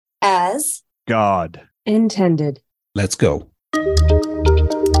as God intended. Let's go.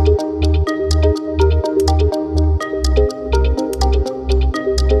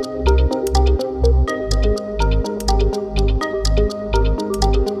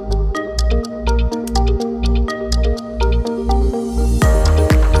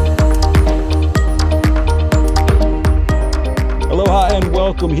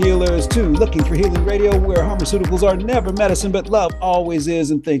 Welcome, healers, to Looking for Healing Radio, where pharmaceuticals are never medicine, but love always is.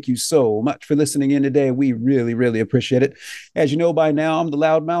 And thank you so much for listening in today. We really, really appreciate it. As you know by now, I'm the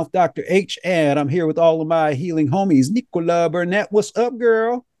loudmouth Dr. H, and I'm here with all of my healing homies. Nichola Burnett, what's up,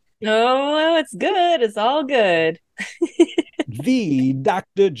 girl? Oh, it's good. It's all good. The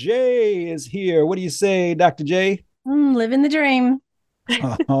Dr. J is here. What do you say, Dr. J? Living the dream.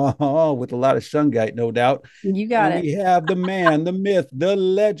 With a lot of shungite, no doubt. You got it. We have the man, the myth, the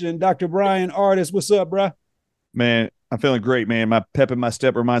legend, Dr. Bryan Ardis. What's up, bro? Man, I'm feeling great, man. My pep in my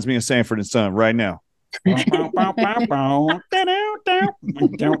step reminds me of Sanford and Son right now. You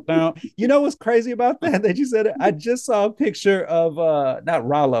know what's crazy about that you said it? I just saw a picture of not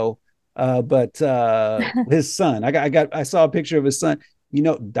Rollo, but his son. I saw a picture of his son. You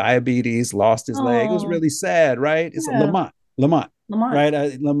know, diabetes, lost his leg. It was really sad, right? It's Lamont.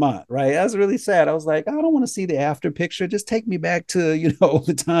 Right. Lamont. Right. That was really sad. I was like, I don't want to see the after picture. Just take me back to,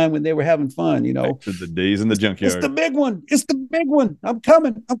 the time when they were having fun, Back to the days in the junkyard. It's the big one. It's the big one. I'm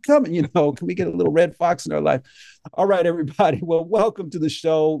coming. Can we get a little red fox in our life? All right, everybody. Well, welcome to the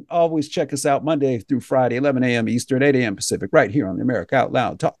show. Always check us out Monday through Friday, 11 a.m. Eastern, 8 a.m. Pacific, right here on the America Out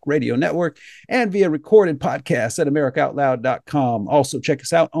Loud Talk Radio Network and via recorded podcast at americaoutloud.com. Also, check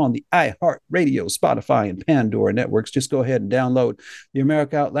us out on the iHeartRadio, Spotify, and Pandora networks. Just go ahead and download the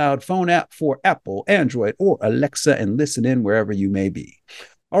America Out Loud phone app for Apple, Android, or Alexa and listen in wherever you may be.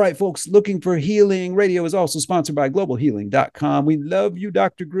 All right, folks, Looking for Healing Radio is also sponsored by globalhealing.com. We love you,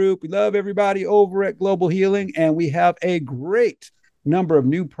 Dr. Group. We love everybody over at Global Healing, and we have a great number of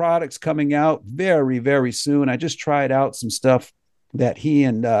new products coming out very, very soon. I just tried out some stuff that he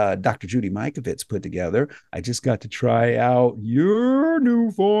and Dr. Judy Mikovits put together. I just got to try out your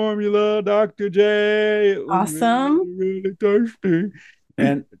new formula, Dr. J. It was Awesome. really thirsty.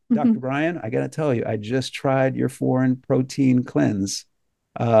 And Dr. Bryan, I got to tell you, I just tried your foreign protein cleanse.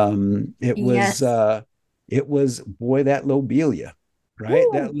 It was boy, that lobelia, right?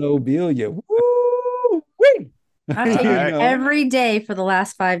 Woo. That lobelia. Woo-wee. I take it every day for the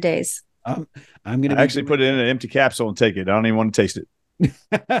last 5 days. I'm gonna actually put it in an empty capsule and take it. I don't even want to taste it.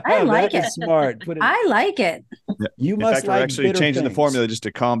 I like it. Smart. I like it. Yeah. You in must fact, like we're actually changing things. The formula just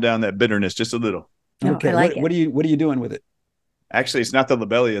to calm down that bitterness just a little. Okay. Like what are you doing with it? Actually, it's not the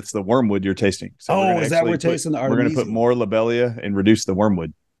lobelia, it's the wormwood you're tasting. So is that we're tasting the artemisia? We're going to put more lobelia and reduce the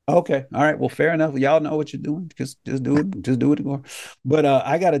wormwood. Okay. All right. Well, fair enough. Y'all know what you're doing. Just do it. Just do it more. But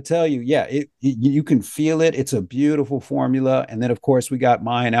I got to tell you, you can feel it. It's a beautiful formula. And then, of course, we got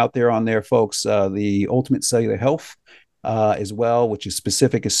mine out there on there, folks. The Ultimate Cellular Health as well, which is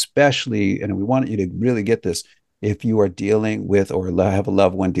specific, especially, and we want you to really get this if you are dealing with or have a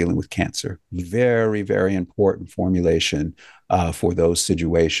loved one dealing with cancer. Very, very important formulation for those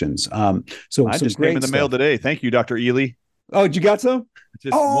situations. So I just came in the mail today. Thank you, Dr. Ealy. Oh, you got some?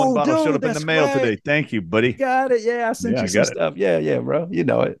 Just one bottle showed up in the mail today. Thank you, buddy. Got it. Yeah, I sent you some stuff. Yeah, bro. You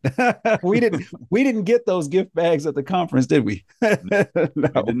know it. we didn't get those gift bags at the conference, did we? No, we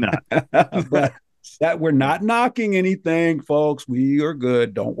did not. But that we're not knocking anything, folks. We are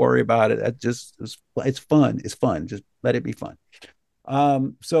good. Don't worry about it. It's fun. It's fun. Just let it be fun.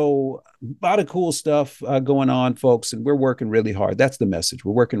 So a lot of cool stuff going on, folks, and we're working really hard. That's the message.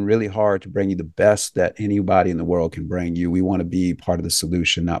 We're working really hard to bring you the best that anybody in the world can bring you. We want to be part of the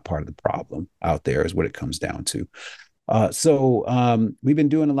solution, not part of the problem out there is what it comes down to. So we've been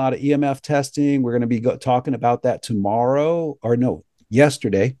doing a lot of EMF testing. We're going to be talking about that tomorrow, or no,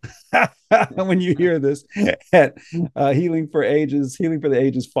 yesterday, when you hear this at Healing for the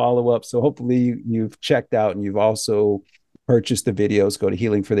Ages follow-up. So hopefully you've checked out and you've also purchase the videos. Go to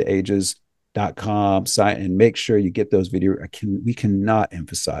healingfortheages.com site and make sure you get those videos. We cannot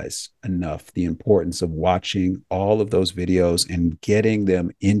emphasize enough the importance of watching all of those videos and getting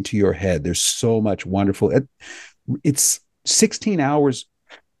them into your head. There's so much wonderful. It's 16 hours,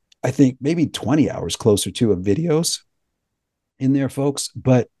 I think maybe 20 hours closer to of videos in there, folks,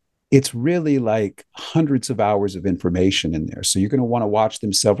 but it's really like hundreds of hours of information in there. So you're going to want to watch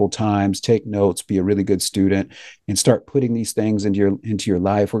them several times, take notes, be a really good student, and start putting these things into your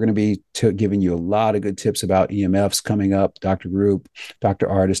life. We're going to be giving you a lot of good tips about EMFs coming up. Dr. Group, Dr.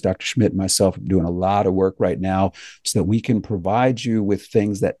 Ardis, Dr. Schmidt, and myself are doing a lot of work right now so that we can provide you with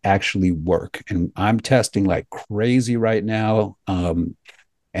things that actually work. And I'm testing like crazy right now.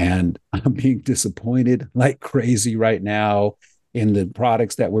 And I'm being disappointed like crazy right now in the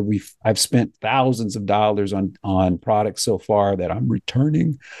products that I've spent thousands of dollars on products so far that I'm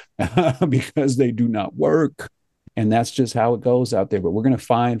returning because they do not work. And that's just how it goes out there. But we're going to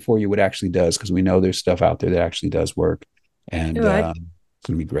find for you what actually does, because we know there's stuff out there that actually does work. And it's going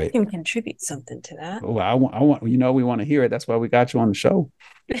to be great. You can contribute something to that. Oh, I want, we want to hear it. That's why we got you on the show.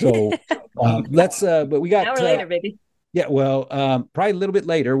 So but we got an hour later, baby. Yeah, well, probably a little bit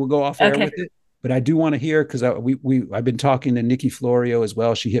later. We'll go off air with it. But I do want to hear, because I've been talking to Nikki Florio as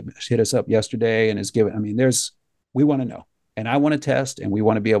well. She hit us up yesterday and is given. I mean, we want to know, and I want to test, and we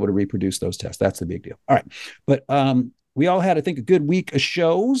want to be able to reproduce those tests. That's the big deal. All right, but we all had, I think, a good week of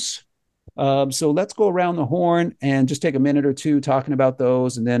shows. So let's go around the horn and just take a minute or two talking about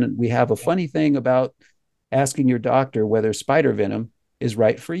those, and then we have a funny thing about asking your doctor whether spider venom is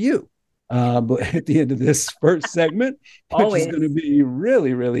right for you. But at the end of this first segment, which is going to be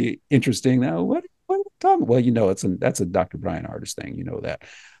really, really interesting. Now, what are we talking about? Well, that's a Dr. Bryan Ardis thing. You know that.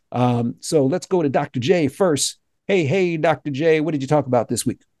 So let's go to Dr. J first. Hey, Dr. J, what did you talk about this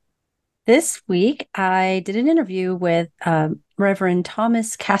week? This week, I did an interview with Reverend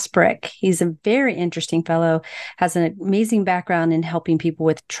Thomas Kasparek. He's a very interesting fellow, has an amazing background in helping people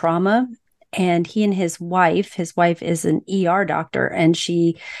with trauma. And he and his wife is an ER doctor, and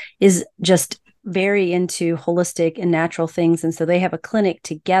she is just very into holistic and natural things. And so they have a clinic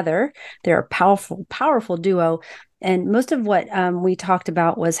together. They're a powerful, powerful duo. And most of what we talked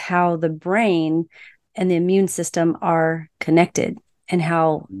about was how the brain and the immune system are connected, and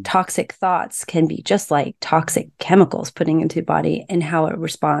how toxic thoughts can be just like toxic chemicals putting into the body, and how it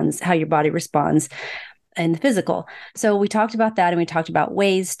responds, how your body responds in the physical. So we talked about that, and we talked about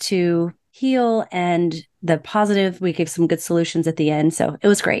ways to heal and the positive. We gave some good solutions at the end. So it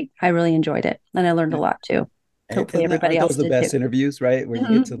was great. I really enjoyed it. And I learned a lot too. Hopefully everybody else did too. Those are the best interviews, right? Where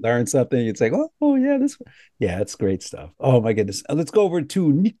you get to learn something. It's like, oh yeah, it's great stuff. Oh my goodness. Let's go over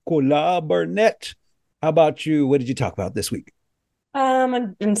to Nichola Burnett. How about you? What did you talk about this week?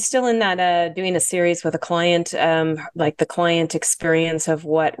 I'm still in that doing a series with a client, like the client experience of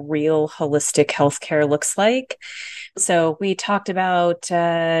what real holistic healthcare looks like. So we talked about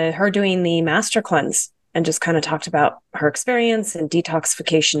her doing the master cleanse, and just kind of talked about her experience and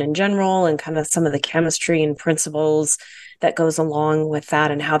detoxification in general, and kind of some of the chemistry and principles that goes along with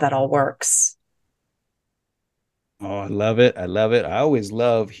that and how that all works. Oh, I love it. I always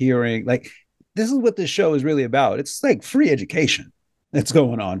love hearing, like, this is what this show is really about. It's like free education that's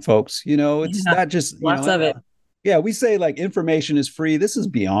going on, folks. It's not just lots of it. Yeah, we say like information is free. This is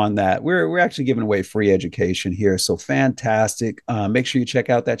beyond that. We're actually giving away free education here. So fantastic. Make sure you check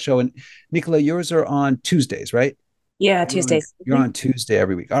out that show. And Nichola, yours are on Tuesdays, right? Yeah, Tuesdays. You're on Tuesday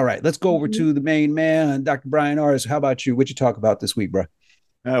every week. All right, let's go over to the main man, Dr. Bryan Ardis. How about you? What'd you talk about this week, bro?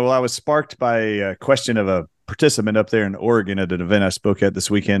 Well, I was sparked by a question of a participant up there in Oregon at an event I spoke at this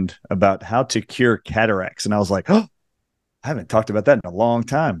weekend about how to cure cataracts. And I was like, I haven't talked about that in a long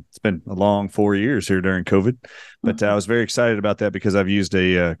time. It's been a long 4 years here during COVID, but I was very excited about that because I've used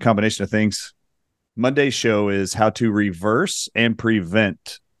a combination of things. Monday's show is how to reverse and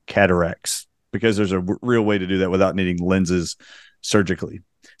prevent cataracts, because there's a real way to do that without needing lenses surgically.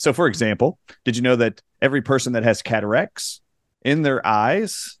 So, for example, did you know that every person that has cataracts in their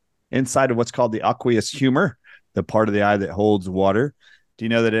eyes, inside of what's called the aqueous humor, the part of the eye that holds water, do you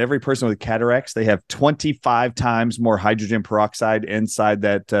know that every person with cataracts, they have 25 times more hydrogen peroxide inside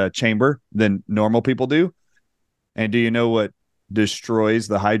that chamber than normal people do? And do you know what destroys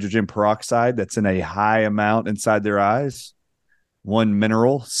the hydrogen peroxide that's in a high amount inside their eyes? One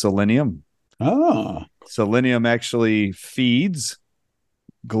mineral, selenium. Oh. Selenium actually feeds,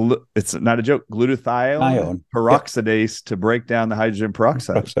 it's not a joke, glutathione peroxidase to break down the hydrogen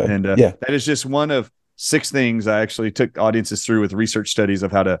peroxide. And that is just one of 6 things I actually took audiences through with research studies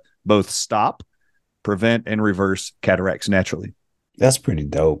of how to both stop, prevent, and reverse cataracts naturally. That's pretty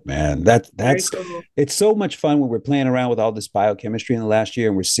dope, man. That's cool. It's so much fun when we're playing around with all this biochemistry in the last year,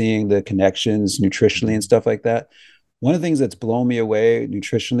 and we're seeing the connections nutritionally and stuff like that. One of the things that's blown me away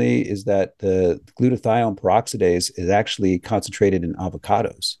nutritionally is that the glutathione peroxidase is actually concentrated in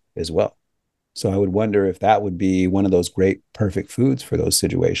avocados as well. So I would wonder if that would be one of those great, perfect foods for those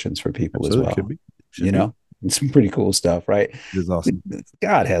situations for people as well. Could be. It's some pretty cool stuff, right? It is awesome.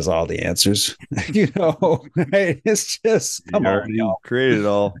 God has all the answers, right? It's just, come on, y'all. Created it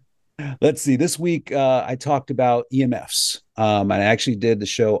all. Let's see. This week, I talked about EMFs. I actually did the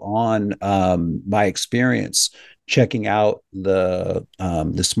show on my experience checking out the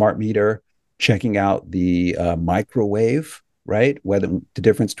smart meter, checking out the microwave, right? Whether the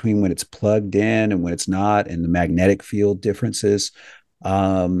difference between when it's plugged in and when it's not, and the magnetic field differences.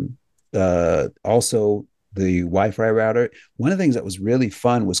 Um, also, the Wi-Fi router. One of the things that was really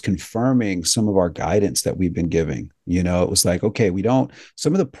fun was confirming some of our guidance that we've been giving. You know, it was like, okay, we don't,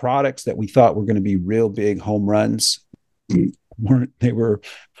 some of the products that we thought were going to be real big home runs weren't, they were,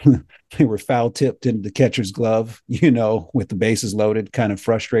 they were foul tipped into the catcher's glove, you know, with the bases loaded, kind of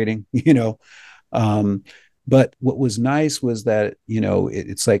frustrating, you know. Um, but what was nice was that, you know,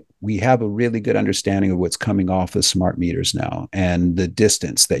 it's like we have a really good understanding of what's coming off the smart meters now and the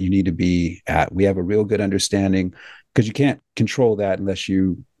distance that you need to be at. We have a real good understanding because you can't control that unless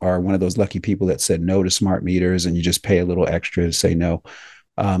you are one of those lucky people that said no to smart meters and you just pay a little extra to say no.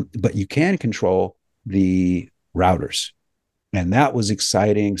 But you can control the routers. And that was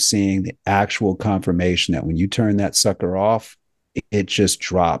exciting seeing the actual confirmation that when you turn that sucker off, it just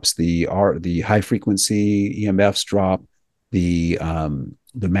drops. The high frequency EMFs drop, the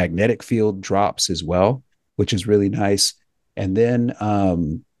magnetic field drops as well, which is really nice. And then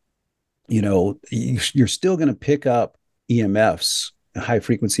you know, you're still going to pick up EMFs, high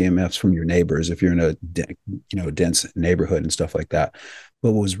frequency EMFs from your neighbors if you're in a dense neighborhood and stuff like that.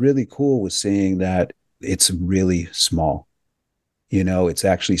 But what was really cool was seeing that it's really small. You know, it's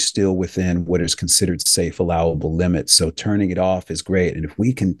actually still within what is considered safe, allowable limits. So turning it off is great. And if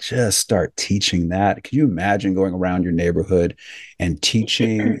we can just start teaching that, can you imagine going around your neighborhood and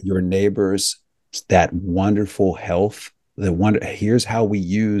teaching your neighbors that wonderful health, here's how we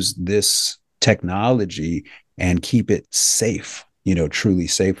use this technology and keep it safe, you know, truly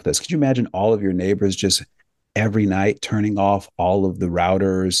safe with us. Could you imagine all of your neighbors just every night turning off all of the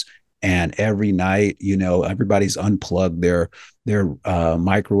routers, and every night, you know, everybody's unplugged their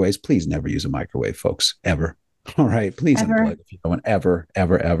microwaves? Please never use a microwave, folks, ever. All right, please Ever. unplug if you don't, ever,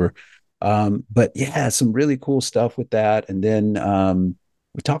 ever, ever. But yeah, some really cool stuff with that. And then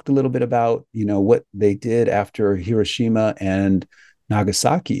we talked a little bit about, you know, what they did after Hiroshima and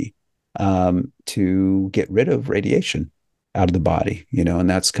Nagasaki to get rid of radiation out of the body, you know, and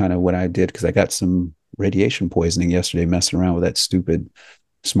that's kind of what I did because I got some radiation poisoning yesterday messing around with that stupid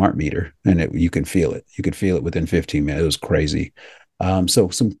smart meter, and you can feel it. You could feel it within 15 minutes. It was crazy. So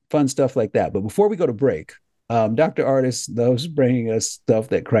some fun stuff like that. But before we go to break, Dr. Ardis loves bringing us stuff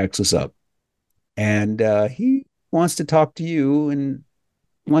that cracks us up. And he wants to talk to you and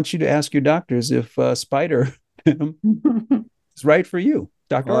wants you to ask your doctors if spider is right for you,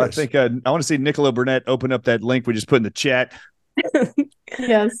 Dr. Well, Ardis. I think I want to see Nichola Burnett open up that link we just put in the chat.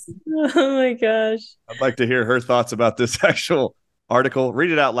 Yes. Oh my gosh. I'd like to hear her thoughts about this actual article.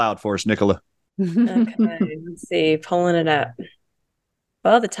 Read it out loud for us, Nichola. Okay, let's see. Pulling it up.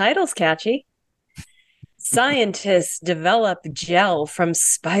 Well, the title's catchy. Scientists develop gel from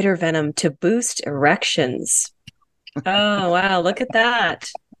spider venom to boost erections. Oh, wow. Look at that.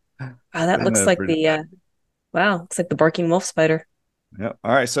 Wow, that looks like the looks like the barking wolf spider. Yeah.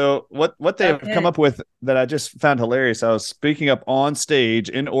 All right. So what they have come up with that I just found hilarious. I was speaking up on stage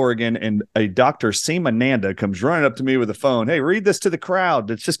in Oregon, and a Dr. Seema Nanda comes running up to me with a phone. Hey, read this to the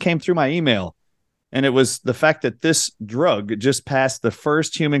crowd. It just came through my email. And it was the fact that this drug just passed the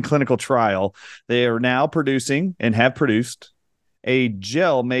first human clinical trial. They are now producing and have produced a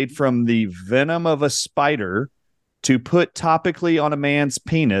gel made from the venom of a spider to put topically on a man's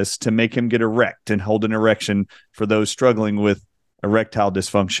penis to make him get erect and hold an erection for those struggling with erectile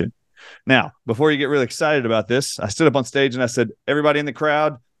dysfunction. Now, before you get really excited about this, I stood up on stage and I said, everybody in the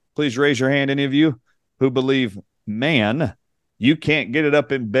crowd, please raise your hand, any of you who believe, man, you can't get it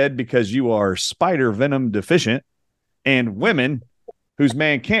up in bed because you are spider venom deficient, and women whose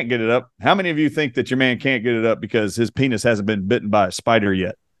man can't get it up. How many of you think that your man can't get it up because his penis hasn't been bitten by a spider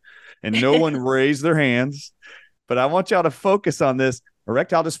yet? And no one raised their hands. But I want y'all to focus on this.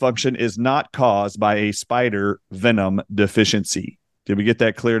 Erectile dysfunction is not caused by a spider venom deficiency. Did we get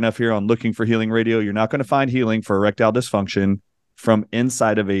that clear enough here on Looking for Healing Radio? You're not going to find healing for erectile dysfunction from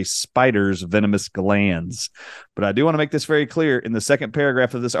inside of a spider's venomous glands. But I do want to make this very clear. In the second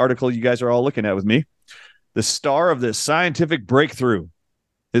paragraph of this article you guys are all looking at with me, the star of this scientific breakthrough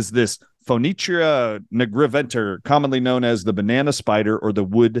is this Phoenicia nigriventer, commonly known as the banana spider or the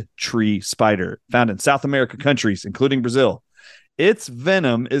wood tree spider, found in South America countries, including Brazil. Its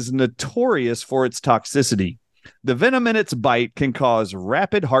venom is notorious for its toxicity. The venom in its bite can cause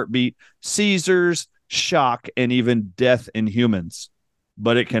rapid heartbeat, seizures, shock, and even death in humans.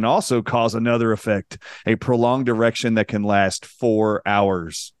 But it can also cause another effect, a prolonged erection that can last 4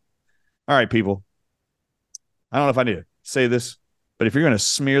 hours. All right, people. I don't know if I need to say this, but if you're going to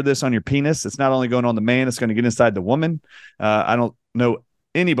smear this on your penis, it's not only going on the man, it's going to get inside the woman. I don't know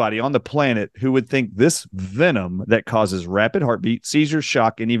anybody on the planet who would think this venom that causes rapid heartbeat, seizures,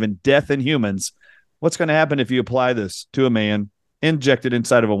 shock, and even death in humans, what's going to happen if you apply this to a man injected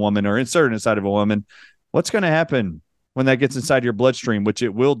inside of a woman or inserted inside of a woman, what's going to happen when that gets inside your bloodstream, which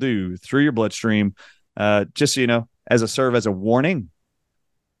it will do through your bloodstream? Just so you know, serve as a warning.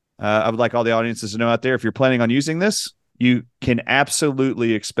 I would like all the audiences to know out there, if you're planning on using this, you can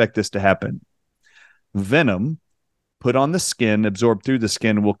absolutely expect this to happen. Venom put on the skin, absorbed through the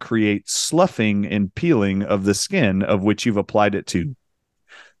skin, will create sloughing and peeling of the skin of which you've applied it to.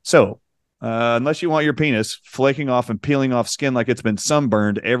 So, unless you want your penis flaking off and peeling off skin like it's been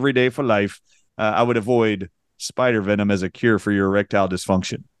sunburned every day for life, I would avoid spider venom as a cure for your erectile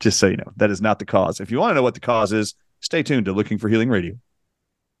dysfunction. Just so you know, that is not the cause. If you want to know what the cause is, stay tuned to Looking for Healing Radio.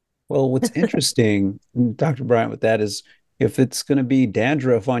 Well, what's interesting, Dr. Bryant, with that is if it's going to be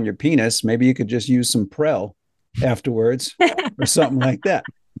dandruff on your penis, maybe you could just use some Prel afterwards or something like that.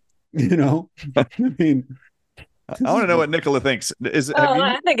 You know, I mean, I want to know what Nichola thinks.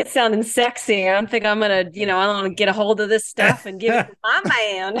 I think it's sounding sexy. I think I'm going to, I want to get a hold of this stuff and give it to my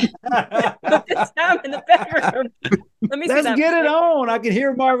man. Put this time in the bedroom. Let me Let's get it on. I can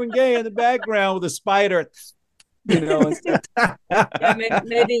hear Marvin Gaye in the background with a spider. Maybe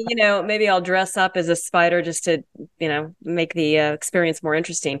I'll dress up as a spider just to, make the experience more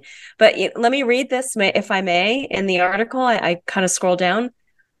interesting. But let me read this, if I may. In the article, I kind of scroll down.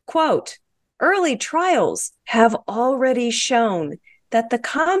 Quote, early trials have already shown that the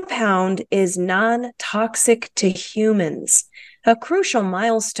compound is non-toxic to humans, a crucial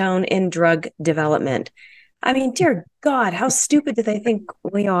milestone in drug development. I mean, dear God, how stupid do they think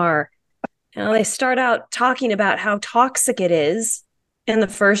we are? They start out talking about how toxic it is in the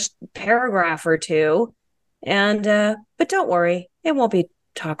first paragraph or two, but don't worry, it won't be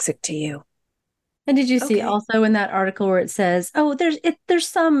toxic to you. And did you see also in that article where it says, "Oh, there's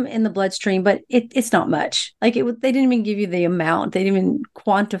some in the bloodstream, but it's not much." Like they didn't even give you the amount; they didn't even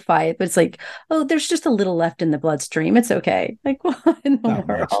quantify it. But it's like, "Oh, there's just a little left in the bloodstream. It's okay." Like, what in the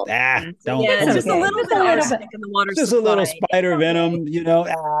world? It's just a little bit arsenic in the water supply. Just a little spider venom,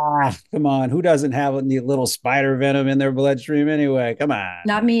 come on. Who doesn't have a little spider venom in their bloodstream anyway? Come on.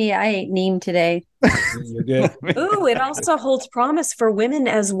 Not me. I ate neem today. You're good. Ooh, it also holds promise for women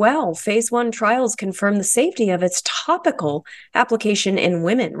as well. Phase 1 trials confirm the safety of its topical application in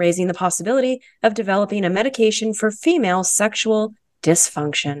women, raising the possibility of developing a medication for female sexual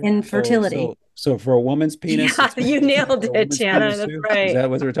dysfunction. Infertility. So for a woman's penis. Yeah, you nailed it, Jana. That's right. Is that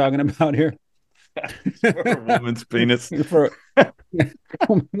what we're talking about here? For a woman's penis. What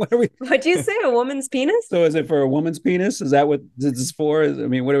are we? What'd you say? A woman's penis? So is it for a woman's penis? Is that what this is for?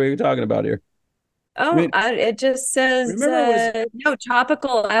 What are we talking about here? Oh, it just says no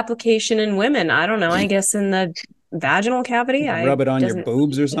topical application in women. I don't know. I guess in the vaginal cavity. Rub it on your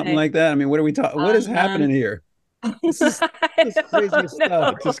boobs or something like that. What are we talking? What is happening here? This is crazy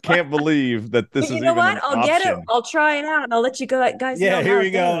stuff. I just can't believe that this is even an I'll get it. I'll try it out and I'll let you go, guys. Yeah, here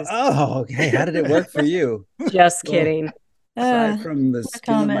we go. Oh, okay. How did it work for you? Just kidding. Aside from the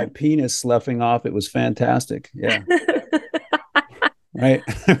skin of my penis sloughing off, it was fantastic. Yeah. Right.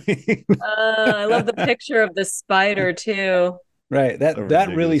 I love the picture of the spider too. Right.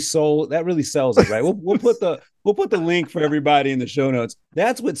 That really sells it, right? We'll put the link for everybody in the show notes.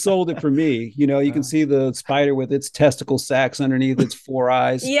 That's what sold it for me. You can see the spider with its testicle sacs underneath its 4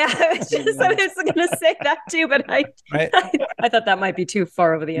 eyes. Yeah, I was going to say that too, but I thought that might be too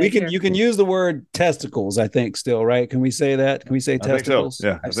far over the edge. You can use the word testicles, I think, still, right? Can we say that? Can we say testicles? So.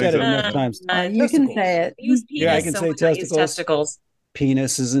 Yeah, I've said it enough times. You can say it. Use penis, I can say testicles.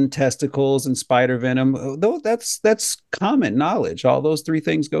 Penises and testicles and spider venom. Though that's common knowledge. All those 3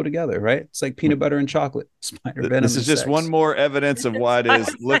 things go together, right? It's like peanut butter and chocolate. Spider venom. This is just one more evidence of why it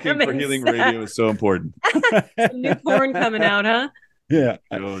is Looking for Healing Radio is so important. New porn coming out, huh? Yeah.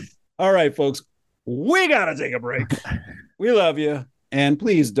 All right, folks. We gotta take a break. We love you, and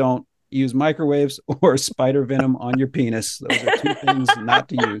please don't use microwaves or spider venom on your penis. Those are 2 things not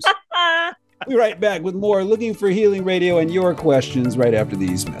to use. We'll be right back with more Looking for Healing Radio and your questions right after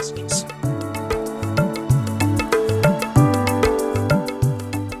these messages.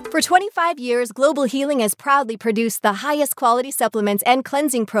 For 25 years, Global Healing has proudly produced the highest quality supplements and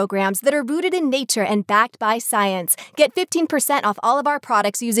cleansing programs that are rooted in nature and backed by science. Get 15% off all of our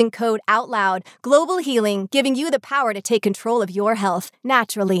products using code OUTLOUD. Global Healing, giving you the power to take control of your health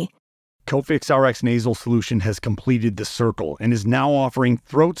naturally. Cofix RX Nasal Solution has completed the circle and is now offering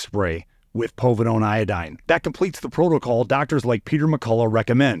throat spray with povidone iodine. That completes the protocol doctors like Peter McCullough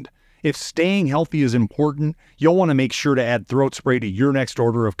recommend. If staying healthy is important, you'll want to make sure to add throat spray to your next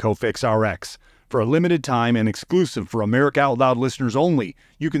order of Cofix RX. For a limited time and exclusive for America Out Loud listeners only,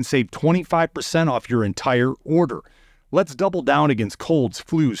 you can save 25% off your entire order. Let's double down against colds,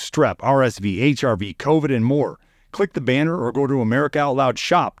 flus, strep, RSV, HRV, COVID, and more. Click the banner or go to America Out Loud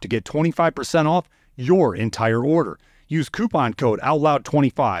shop to get 25% off your entire order. Use coupon code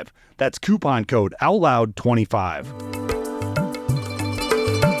OUTLOUD25. That's coupon code OUTLOUD25.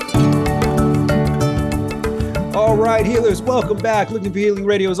 All right, healers, welcome back. Looking for Healing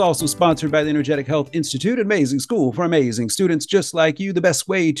Radio is also sponsored by the Energetic Health Institute, an amazing school for amazing students just like you. The best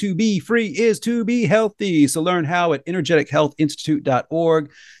way to be free is to be healthy. So learn how at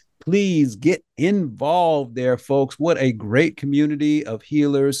energetichealthinstitute.org. Please get involved there, folks. What a great community of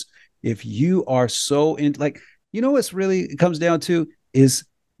healers. If you are so in, what's really it comes down to is,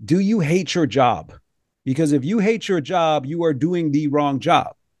 do you hate your job? Because if you hate your job, you are doing the wrong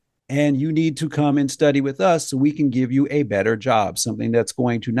job. And you need to come and study with us so we can give you a better job, something that's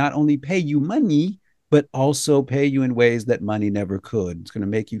going to not only pay you money, but also pay you in ways that money never could. It's going to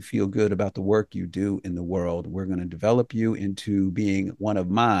make you feel good about the work you do in the world. We're going to develop you into being one of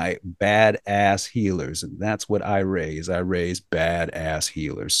my badass healers. And that's what I raise. I raise badass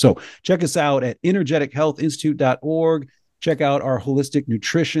healers. So check us out at energetichealthinstitute.org. Check out our holistic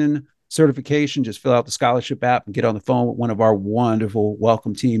nutrition certification. Just fill out the scholarship app and get on the phone with one of our wonderful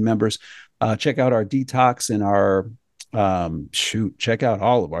welcome team members. Check out our detox and our check out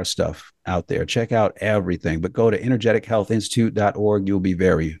all of our stuff out there. Check out everything, but go to energetichealthinstitute.org. You'll be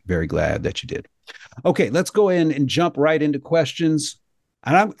very, very glad that you did. Okay, let's go in and jump right into questions.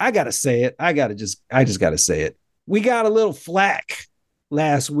 And I got to say it. I just got to say it. We got a little flack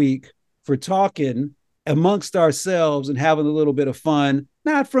last week for talking amongst ourselves and having a little bit of fun.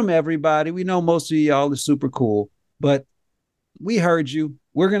 Not from everybody. We know most of y'all are super cool, but we heard you.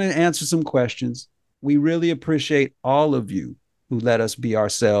 We're going to answer some questions. We really appreciate all of you who let us be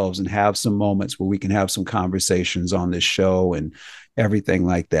ourselves and have some moments where we can have some conversations on this show and everything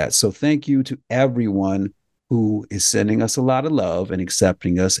like that. So thank you to everyone who is sending us a lot of love and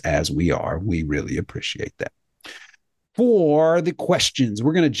accepting us as we are. We really appreciate that. For the questions,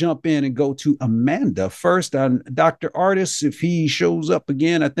 we're going to jump in and go to Amanda first on Dr. Ardis. If he shows up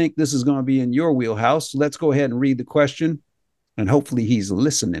again, I think this is going to be in your wheelhouse. Let's go ahead and read the question, and hopefully he's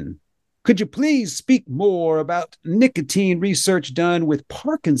listening. Could you please speak more about nicotine research done with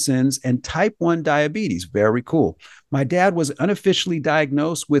Parkinson's and type 1 diabetes? Very cool. My dad was unofficially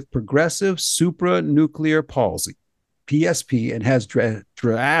diagnosed with progressive supranuclear palsy, PSP, and has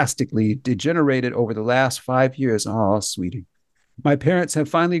drastically degenerated over the last 5 years. Oh, sweetie. My parents have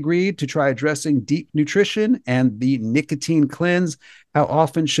finally agreed to try addressing deep nutrition and the nicotine cleanse. How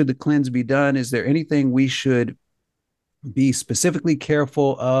often should the cleanse be done? Is there anything we should be specifically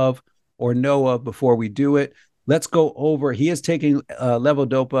careful of or know of before we do it? Let's go over. He is taking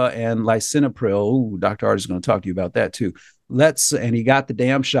levodopa and lisinopril. Ooh, Dr. Ardis is going to talk to you about that too. And he got the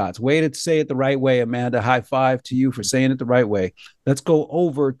damn shots. Way to say it the right way, Amanda. High five to you for saying it the right way. Let's go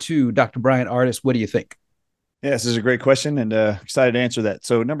over to Dr. Bryan Ardis. What do you think? Yes, this is a great question, and excited to answer that.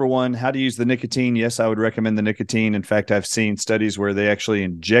 So number one, how to use the nicotine. Yes, I would recommend the nicotine. In fact, I've seen studies where they actually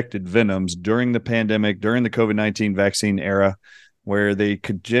injected venoms during the pandemic, during the COVID-19 vaccine era, where they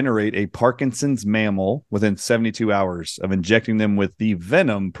could generate a Parkinson's mammal within 72 hours of injecting them with the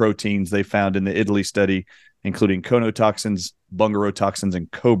venom proteins they found in the Ealy study, including conotoxins, bungarotoxins,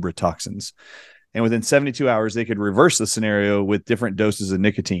 and cobra toxins. And within 72 hours, they could reverse the scenario with different doses of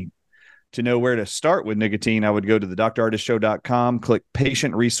nicotine. To know where to start with nicotine, I would go to the drardisshow.com, click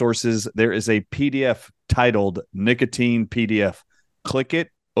patient resources. There is a PDF titled Nicotine PDF. Click it,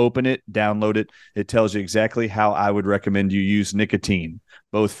 open it, download it. It tells you exactly how I would recommend you use nicotine,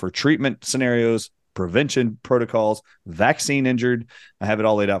 both for treatment scenarios, prevention protocols, vaccine injured. I have it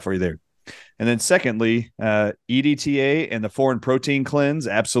all laid out for you there. And then secondly, EDTA and the foreign protein cleanse,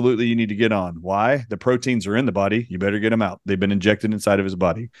 absolutely you need to get on. Why? The proteins are in the body. You better get them out. They've been injected inside of his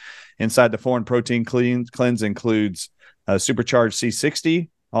body. Inside the foreign protein cleanse includes supercharged C60,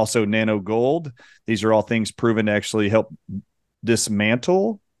 also nano gold. These are all things proven to actually help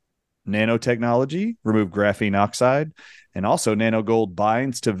dismantle nanotechnology, remove graphene oxide, and also nano gold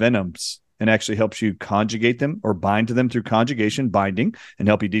binds to venoms and actually helps you conjugate them or bind to them through conjugation binding and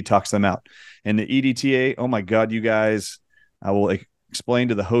help you detox them out. And the EDTA, oh my God, you guys, I will explain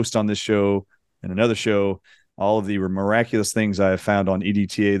to the host on this show and another show all of the miraculous things I have found on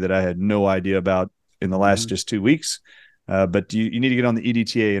EDTA that I had no idea about in the last just 2 weeks. But you need to get on the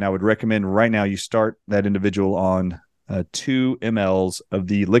EDTA, and I would recommend right now you start that individual on 2 mLs of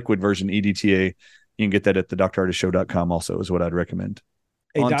the liquid version EDTA. You can get that at the drardisshow.com also is what I'd recommend.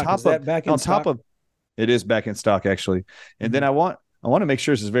 Hey, Doc, is that back in stock? It is back in stock, actually. And then I want to make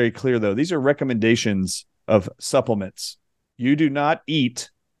sure this is very clear, though. These are recommendations of supplements. You do not eat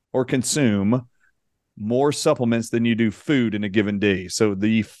or consume more supplements than you do food in a given day. So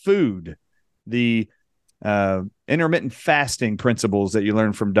the food, the Intermittent fasting principles that you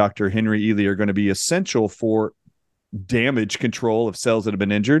learn from Dr. Henry Ealy are going to be essential for damage control of cells that have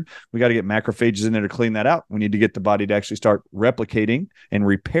been injured. We got to get macrophages in there to clean that out. We need to get the body to actually start replicating and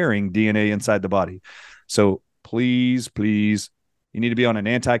repairing DNA inside the body. So please, you need to be on an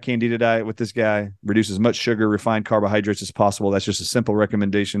anti-candida diet with this guy. Reduce as much sugar, refined carbohydrates as possible. That's just a simple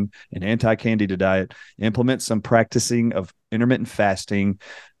recommendation. An anti-candida diet. Implement some practicing of intermittent fasting,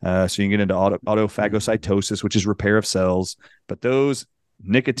 so you can get into autophagocytosis, which is repair of cells. But those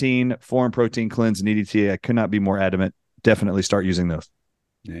nicotine, foreign protein cleanse, and EDTA, I could not be more adamant. Definitely start using those.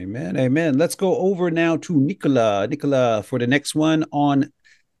 Amen. Let's go over now to Nichola for the next one on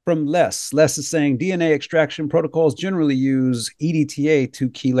from Les. Les is saying DNA extraction protocols generally use EDTA to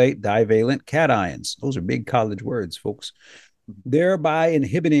chelate divalent cations. Those are big college words, folks. Thereby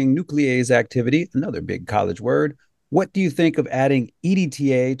inhibiting nuclease activity, another big college word. What do you think of adding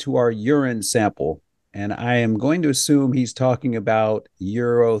EDTA to our urine sample? And I am going to assume he's talking about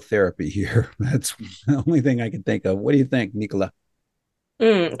urotherapy here. That's the only thing I can think of. What do you think, Nichola?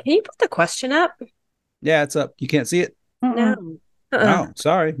 Can you put the question up? Yeah, it's up. You can't see it? No. Oh,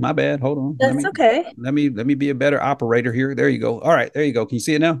 sorry. My bad. Hold on. That's okay. Let me be a better operator here. There you go. All right. There you go. Can you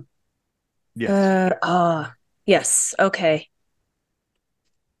see it now? Yes. Yes. Okay.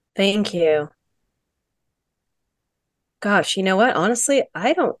 Thank you. Gosh, you know what? Honestly,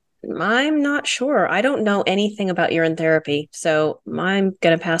 I'm not sure. I don't know anything about urine therapy, so I'm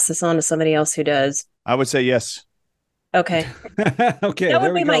going to pass this on to somebody else who does. I would say yes. Okay. Okay. That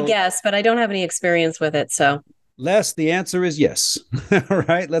would be my guess, but I don't have any experience with it, so. Les, the answer is yes. All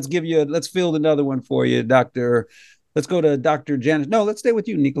right. Let's field another one for you, Doctor. Let's go to Dr. Jana. No, let's stay with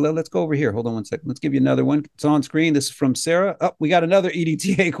you, Nichola. Let's go over here. Hold on one second. Let's give you another one. It's on screen. This is from Sarah. Oh, we got another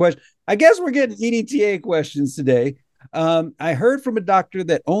EDTA question. I guess we're getting EDTA questions today. I heard from a doctor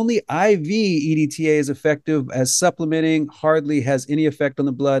that only IV EDTA is effective, as supplementing hardly has any effect on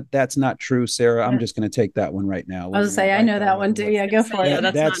the blood. That's not true, Sarah. I'm just going to take that one right now. I was going to say, I know that one too. Yeah, go for it. Yeah,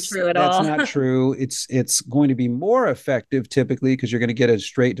 that's not true at all. That's not true. It's going to be more effective typically because you're going to get a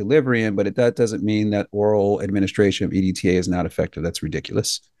straight delivery in, but that doesn't mean that oral administration of EDTA is not effective. That's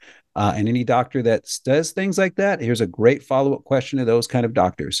ridiculous. And any doctor that does things like that, here's a great follow-up question to those kind of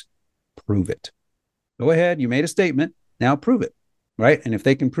doctors. Prove it. Go ahead. You made a statement. Now prove it, right? And if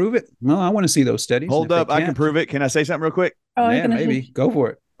they can prove it, well, I want to see those studies. Hold up, I can prove it. Can I say something real quick? Oh, yeah, maybe. Go for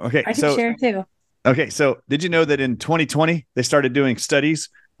it. Okay, I can share too. Okay, so did you know that in 2020 they started doing studies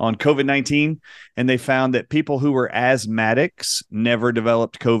on COVID-19, and they found that people who were asthmatics never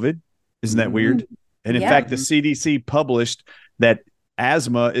developed COVID? Isn't that weird? And in fact, the CDC published that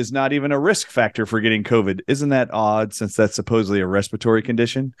asthma is not even a risk factor for getting COVID. Isn't that odd, since that's supposedly a respiratory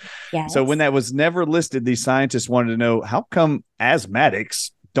condition? Yes. So when that was never listed, these scientists wanted to know, how come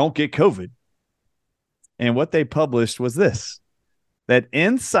asthmatics don't get COVID? And what they published was this, that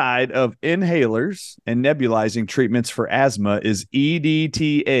inside of inhalers and nebulizing treatments for asthma is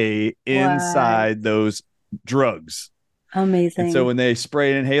EDTA inside those drugs. Amazing. And so when they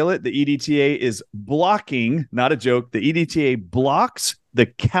spray and inhale it, the EDTA is blocking, not a joke, the EDTA blocks the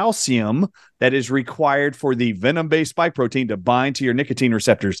calcium that is required for the venom-based spike protein to bind to your nicotine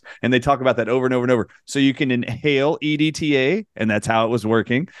receptors. And they talk about that over and over and over. So you can inhale EDTA, and that's how it was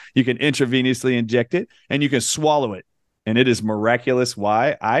working. You can intravenously inject it, and you can swallow it. And it is miraculous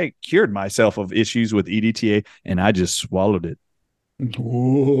why I cured myself of issues with EDTA, and I just swallowed it.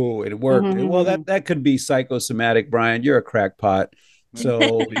 Ooh, it worked. Mm-hmm. Well, that could be psychosomatic, Brian. You're a crackpot. So,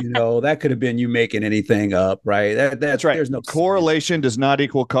 that could have been you making anything up, right? That's right. There's no correlation does not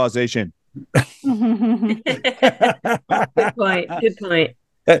equal causation. Good point. Good point.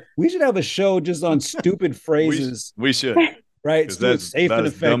 We should have a show just on stupid phrases. We should. Right? That's safe and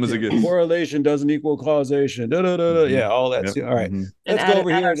effective. Correlation doesn't equal causation. Yeah, all that. Yep. All right. Let's go over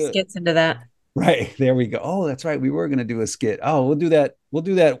here. Skits into that. Right. There we go. Oh, that's right. We were going to do a skit. Oh, we'll do that. We'll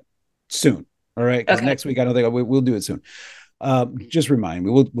do that soon. All right. Okay. Next week, I don't think we'll do it soon. Just remind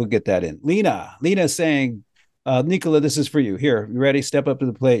me. We'll get that in. Lena is saying, Nichola, this is for you. Here, you ready? Step up to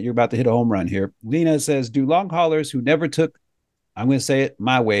the plate. You're about to hit a home run here. Lena says, do long haulers who never took, I'm going to say it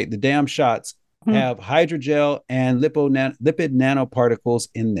my way, the damn shots, have hydrogel and lipid nanoparticles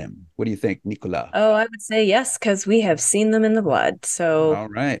in them? What do you think, Nichola? Oh, I would say yes, because we have seen them in the blood. So, all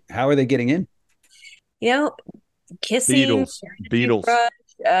right. How are they getting in? Kissing, beetles,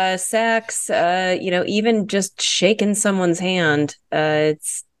 sex, even just shaking someone's hand.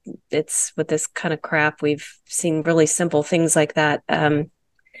 It's with this kind of crap. We've seen really simple things like that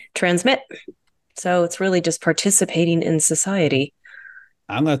transmit. So it's really just participating in society.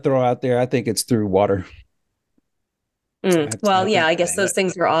 I'm going to throw out there, I think it's through water. Well, That's yeah, I the guess thing. those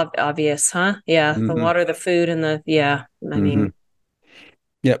things are obvious, huh? Yeah, the water, the food, and I mean,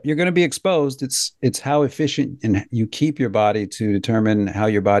 Yep, you're going to be exposed. It's how efficient and you keep your body to determine how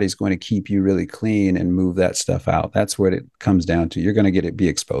your body's going to keep you really clean and move that stuff out. That's what it comes down to. You're going to be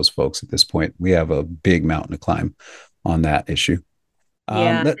exposed, folks. At this point, we have a big mountain to climb on that issue.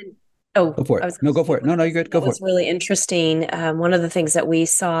 yeah. Go for it. No, go for it. No, you're good. Go That for was it. really interesting. One of the things that we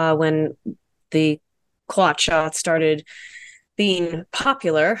saw when the clot shot started being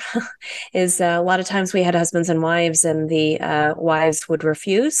popular is a lot of times we had husbands and wives, and the wives would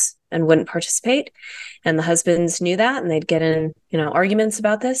refuse and wouldn't participate, and the husbands knew that, and they'd get in arguments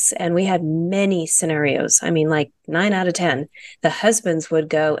about this. And we had many scenarios, I mean, like 9 out of 10 the husbands would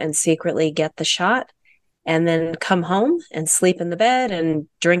go and secretly get the shot and then come home and sleep in the bed and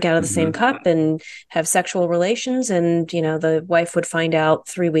drink out of the same cup and have sexual relations. And, the wife would find out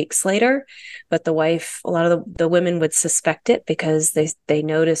 3 weeks later, but a lot of the women would suspect it because they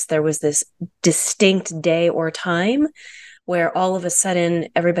noticed there was this distinct day or time where all of a sudden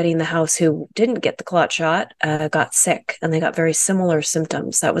everybody in the house who didn't get the clot shot got sick, and they got very similar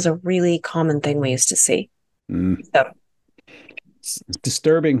symptoms. That was a really common thing we used to see. So. It's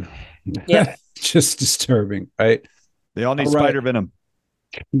disturbing. Yeah. Just disturbing, right? They all need spider venom.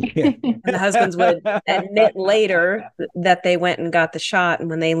 Yeah. And the husbands would admit later that they went and got the shot. And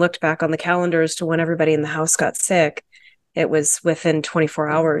when they looked back on the calendars to when everybody in the house got sick, it was within 24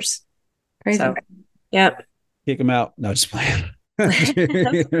 hours. Crazy. So, yeah. Kick them out. No, just playing.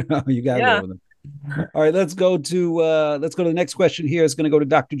 You gotta go with them. All right, let's go to the next question here. It's going to go to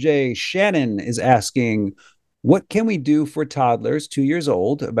Dr. J. Shannon is asking, what can we do for toddlers 2 years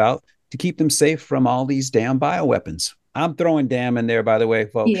old to keep them safe from all these damn bioweapons? I'm throwing damn in there, by the way,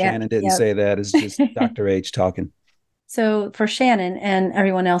 folks. Yeah, Shannon didn't say that. It's just Dr. H talking. So for Shannon and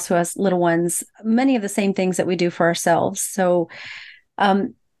everyone else who has little ones, many of the same things that we do for ourselves. So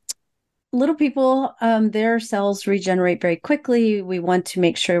little people, their cells regenerate very quickly. We want to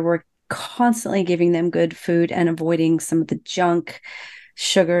make sure we're constantly giving them good food and avoiding some of the junk,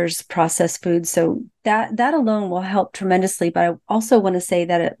 sugars, processed foods. So that alone will help tremendously. But I also want to say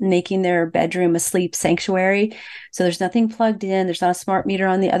that making their bedroom a sleep sanctuary. So there's nothing plugged in. There's not a smart meter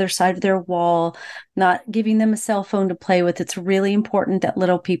on the other side of their wall, not giving them a cell phone to play with. It's really important that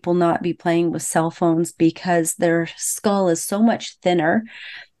little people not be playing with cell phones because their skull is so much thinner,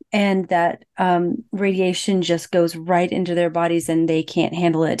 and that radiation just goes right into their bodies and they can't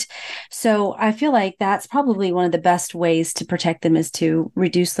handle it. So I feel like that's probably one of the best ways to protect them, is to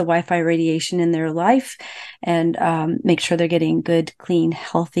reduce the Wi-Fi radiation in their life and make sure they're getting good, clean,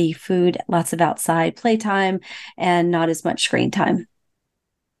 healthy food, lots of outside playtime, and not as much screen time.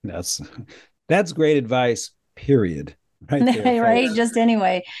 That's great advice, period. Right there, right? Just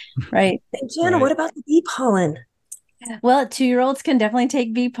anyway, right. And Jana, what about the bee pollen? Well, 2-year-olds can definitely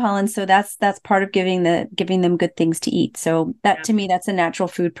take bee pollen, so that's part of giving them good things to eat. So that to me, that's a natural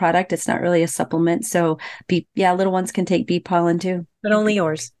food product. It's not really a supplement. So little ones can take bee pollen too, but only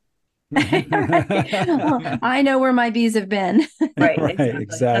yours. Well, I know where my bees have been. Right, exactly.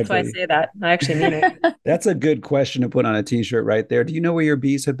 That's why I say that. I actually mean it. That's a good question to put on a t-shirt right there. Do you know where your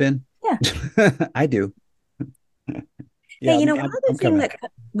bees have been? Yeah, I do. Yeah, one other thing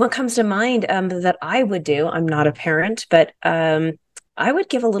what comes to mind that I would do, I'm not a parent, but I would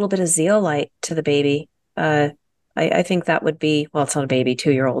give a little bit of zeolite to the baby. I think that would be, well, it's not a baby,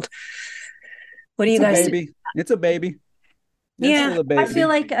 2-year-old. What do you guys think? It's a baby. Yeah, I feel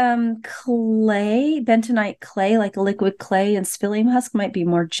like clay, bentonite clay, like a liquid clay and psyllium husk might be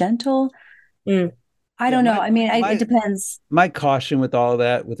more gentle. I don't know. It depends. My caution with all of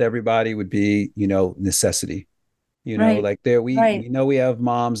that, with everybody, would be, necessity. Like we know we have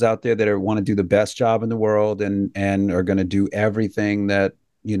moms out there that want to do the best job in the world and are going to do everything that,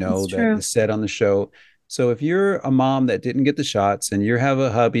 that is said on the show. So if you're a mom that didn't get the shots and you have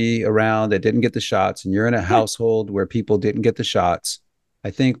a hubby around that didn't get the shots and you're in a household where people didn't get the shots, I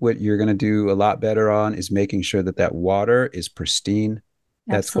think what you're going to do a lot better on is making sure that water is pristine.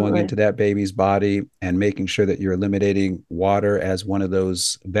 That's going into that baby's body, and making sure that you're eliminating water as one of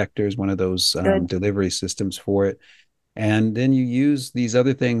those vectors, one of those delivery systems for it. And then you use these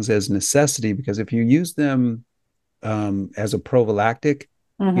other things as necessity, because if you use them as a prophylactic,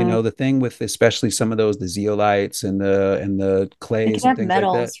 the thing with especially some of those, the zeolites and the clays and things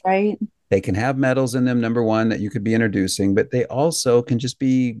metals, like that, right? They can have metals in them, number one, that you could be introducing, but they also can just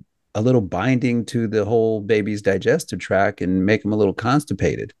be a little binding to the whole baby's digestive tract and make them a little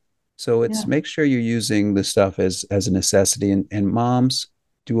constipated. So make sure you're using the stuff as a necessity, and moms,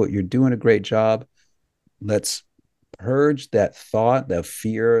 you're doing a great job. Let's purge that thought, the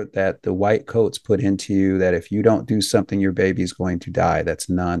fear that the white coats put into you that if you don't do something, your baby's going to die. That's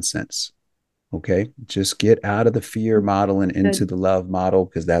nonsense. Okay. Just get out of the fear model and into the love model,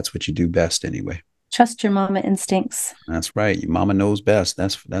 because that's what you do best anyway. Trust your mama instincts. That's right. Your mama knows best.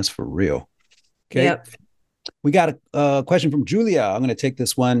 That's for real. Okay. Yep. We got a question from Julia. I'm going to take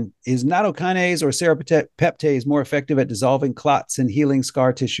this one. Is nattokinase or serrapeptase more effective at dissolving clots and healing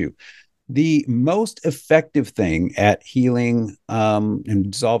scar tissue? The most effective thing at healing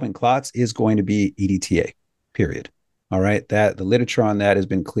and dissolving clots is going to be EDTA, period. All right. That the literature on that has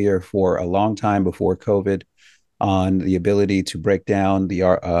been clear for a long time before COVID on the ability to break down the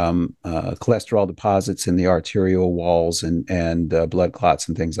cholesterol deposits in the arterial walls and blood clots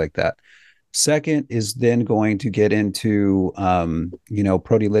and things like that. Second is then going to get into,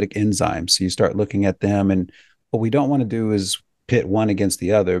 proteolytic enzymes. So you start looking at them, and what we don't want to do is pit one against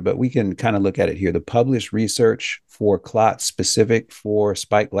the other, but we can kind of look at it here. The published research for clots specific for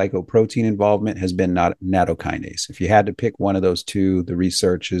spike glycoprotein involvement has been nattokinase. If you had to pick one of those two, the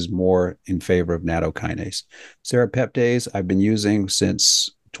research is more in favor of nattokinase. Serrapeptase, I've been using since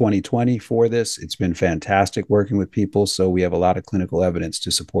 2020 for this. It's been fantastic working with people. So we have a lot of clinical evidence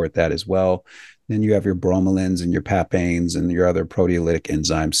to support that as well. Then you have your bromelins and your papains and your other proteolytic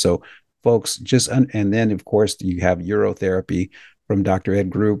enzymes. So folks, and then of course you have urotherapy from Dr. Ed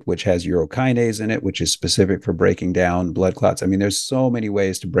Group, which has urokinase in it, which is specific for breaking down blood clots. I mean, there's so many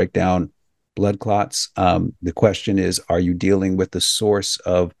ways to break down blood clots. The question is, are you dealing with the source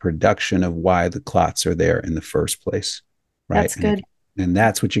of production of why the clots are there in the first place? Right. That's good. And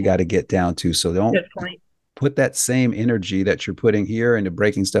that's what you got to get down to. So don't put that same energy that you're putting here into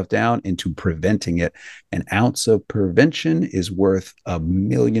breaking stuff down into preventing it. An ounce of prevention is worth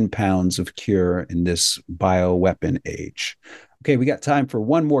 1,000,000 pounds of cure in this bioweapon age. Okay, we got time for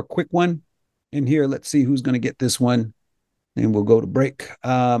one more quick one in here. Let's see who's going to get this one. And we'll go to break.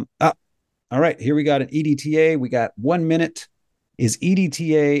 All right, here we got an EDTA. We got 1 minute. Is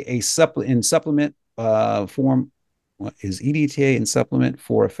EDTA in supplement form? What is EDTA in supplement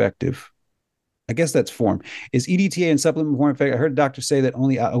for effective? I guess that's form. Is EDTA in supplement form effective? I heard a doctor say that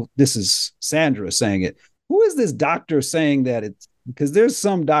only, this is Sandra saying it. Who is this doctor saying that? It's because there's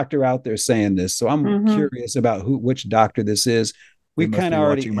some doctor out there saying this. So I'm curious about which doctor this is. We kind of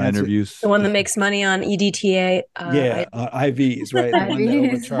already my interviews. The one that makes money on EDTA. IVs, right? The one that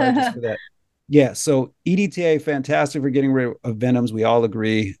overcharges for that. Yeah, so EDTA, fantastic for getting rid of venoms. We all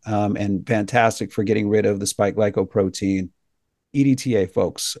agree, and fantastic for getting rid of the spike glycoprotein. EDTA,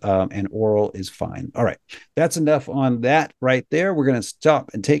 folks, and oral is fine. All right, that's enough on that right there. We're going to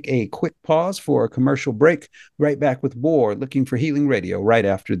stop and take a quick pause for a commercial break. Right back with more Looking for Healing Radio right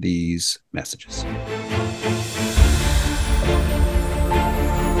after these messages.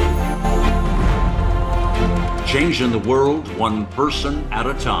 Changing the world one person at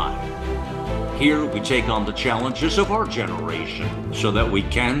a time. Here we take on the challenges of our generation so that we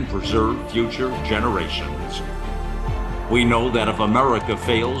can preserve future generations. We know that if America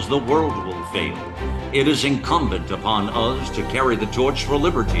fails, the world will fail. It is incumbent upon us to carry the torch for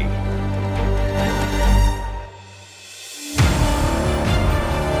liberty.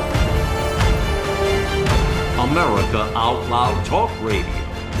 America Out Loud Talk Radio.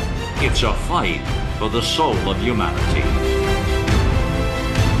 It's a fight for the soul of humanity.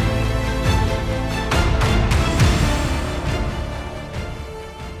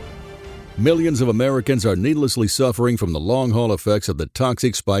 Millions of Americans are needlessly suffering from the long-haul effects of the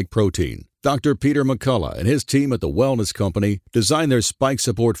toxic spike protein. Dr. Peter McCullough and his team at the Wellness Company designed their spike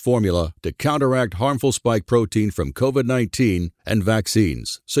support formula to counteract harmful spike protein from COVID-19 and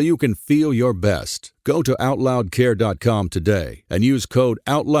vaccines so you can feel your best. Go to OutLoudCare.com today and use code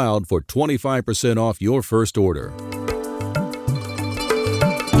OUTLOUD for 25% off your first order.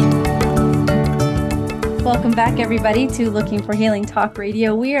 Welcome back, everybody, to Looking for Healing Talk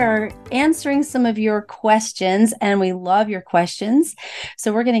Radio. We are answering some of your questions, and we love your questions.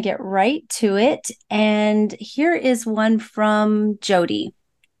 So we're going to get right to it. And here is one from Jody.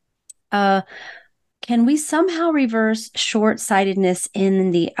 Can we somehow reverse short-sightedness in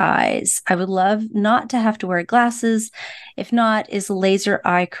the eyes? I would love not to have to wear glasses. If not, is laser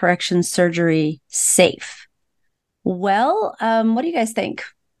eye correction surgery safe? Well, what do you guys think?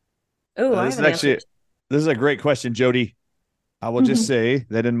 Oh, I have an answer. This is a great question, Jody. I will just say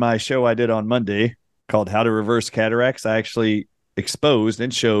that in my show I did on Monday called How to Reverse Cataracts, I actually exposed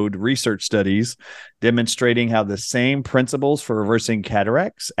and showed research studies demonstrating how the same principles for reversing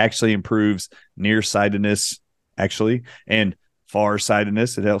cataracts actually improves nearsightedness, and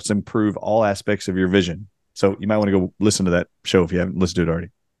farsightedness. It helps improve all aspects of your vision. So you might want to go listen to that show if you haven't listened to it already.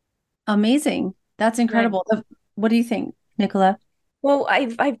 Amazing. That's incredible. Right. What do you think, Nichola? Well,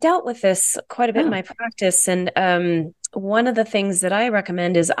 I've dealt with this quite a bit in my practice, and one of the things that I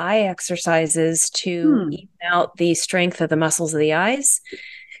recommend is eye exercises to even out the strength of the muscles of the eyes.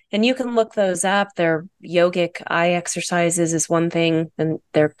 And you can look those up. They're yogic eye exercises is one thing. And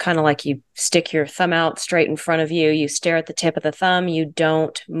they're kind of like you stick your thumb out straight in front of you. You stare at the tip of the thumb. You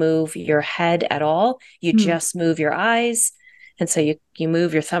don't move your head at all. You just move your eyes. And so you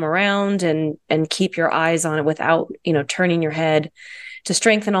move your thumb around and keep your eyes on it without, turning your head to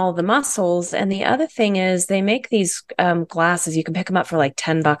strengthen all of the muscles. And the other thing is they make these glasses. You can pick them up for like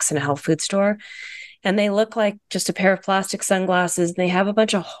 $10 in a health food store. And they look like just a pair of plastic sunglasses. They have a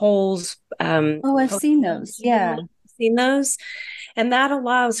bunch of holes. I've seen those. Yeah. Seen those. And that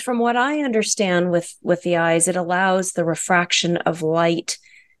allows, from what I understand with the eyes, it allows the refraction of light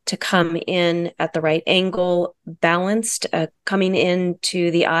to come in at the right angle, balanced, coming into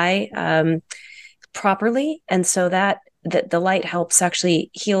the eye properly. And so that the light helps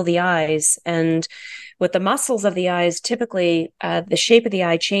actually heal the eyes. And with the muscles of the eyes, typically the shape of the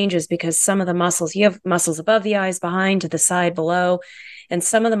eye changes because some of the muscles, you have muscles above the eyes, behind, to the side, below, and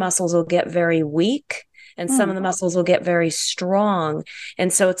some of the muscles will get very weak and some of the muscles will get very strong.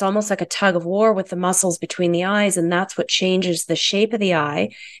 And so it's almost like a tug of war with the muscles between the eyes. And that's what changes the shape of the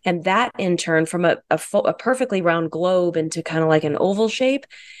eye. And that in turn from a perfectly round globe into kind of like an oval shape.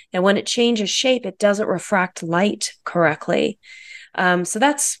 And when it changes shape, it doesn't refract light correctly. So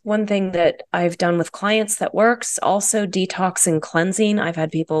that's one thing that I've done with clients that works. Also detox and cleansing. I've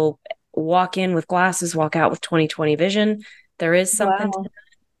had people walk in with glasses, walk out with 20/20 vision. There is something to that.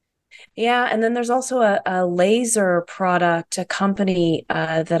 Yeah. And then there's also a laser product, a company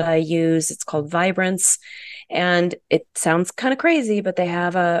that I use. It's called Vibrance. And it sounds kind of crazy, but they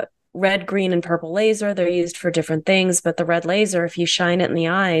have a red, green, and purple laser. They're used for different things. But the red laser, if you shine it in the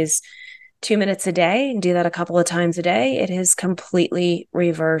eyes 2 minutes a day and do that a couple of times a day, it has completely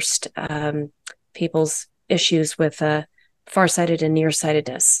reversed people's issues with farsighted and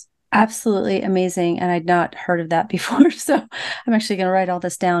nearsightedness. Absolutely amazing. And I'd not heard of that before. So I'm actually going to write all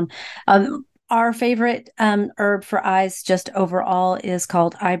this down. Our favorite herb for eyes just overall is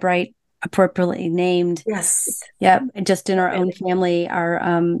called Eye Bright, appropriately named. Yes. Yep. Just in our own family,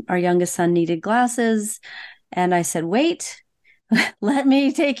 our youngest son needed glasses. And I said, wait, let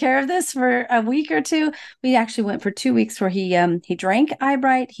me take care of this for a week or two. We actually went for 2 weeks where he drank Eye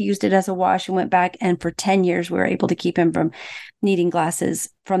Bright. He used it as a wash and went back. And for 10 years, we were able to keep him from needing glasses.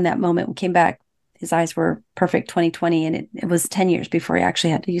 From that moment, we came back, his eyes were perfect 20/20. And it was 10 years before he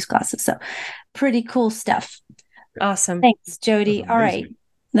actually had to use glasses. So pretty cool stuff. Awesome. Thanks, Jody. All right,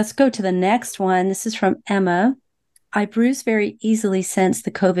 let's go to the next one. This is from Emma. I bruise very easily since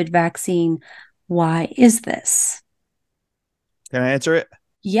the COVID vaccine. Why is this? Can I answer it?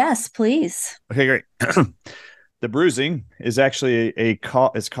 Yes, please. Okay, great. The bruising is actually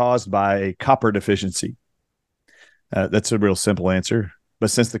is caused by a copper deficiency. That's a real simple answer.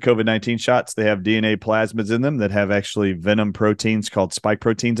 But since the COVID-19 shots, they have DNA plasmids in them that have actually venom proteins called spike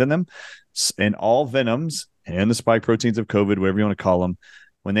proteins in them. And all venoms and the spike proteins of COVID, whatever you want to call them,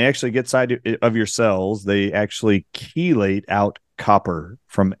 when they actually get inside of your cells, they actually chelate out copper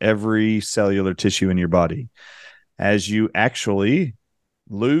from every cellular tissue in your body. As you actually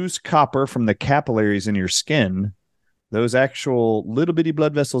lose copper from the capillaries in your skin, those actual little bitty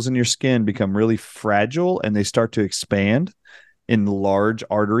blood vessels in your skin become really fragile and they start to expand in large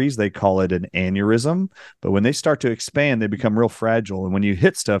arteries. They call it an aneurysm. But when they start to expand, they become real fragile. And when you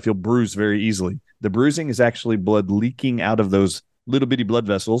hit stuff, you'll bruise very easily. The bruising is actually blood leaking out of those little bitty blood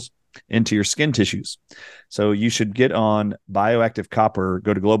vessels into your skin tissues. So you should get on Bioactive Copper,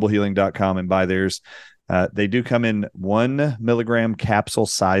 go to globalhealing.com and buy theirs. They do come in 1 milligram capsule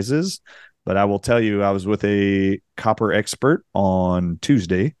sizes, but I will tell you, I was with a copper expert on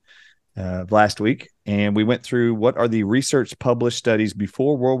Tuesday last week, and we went through what are the research published studies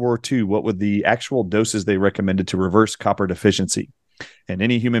before World War II, what were the actual doses they recommended to reverse copper deficiency. And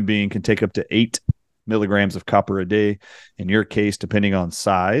any human being can take up to 8 milligrams of copper a day. In your case, depending on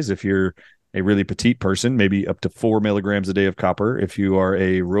size, if you're a really petite person, maybe up to 4 milligrams a day of copper. If you are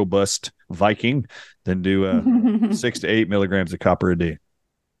a robust Viking, then do 6 to 8 milligrams of copper a day.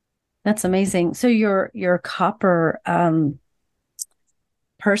 That's amazing. So your copper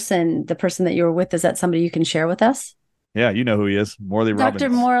person, the person that you were with, is that somebody you can share with us? Yeah, you know who he is. Morley Robbins.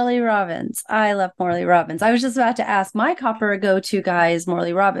 Dr. Morley Robbins. I love Morley Robbins. I was just about to ask, my copper go-to guy is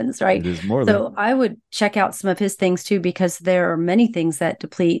Morley Robbins, right? It is Morley. So I would check out some of his things too, because there are many things that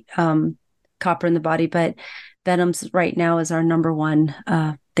deplete copper in the body, but Venom's right now is our number one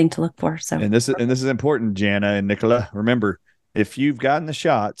thing to look for. So, and this is important, Jana and Nichola. Remember, If you've gotten the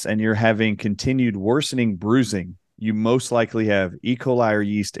shots and you're having continued worsening bruising, you most likely have E. coli or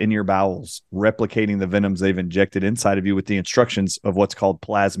yeast in your bowels replicating the venoms they've injected inside of you with the instructions of what's called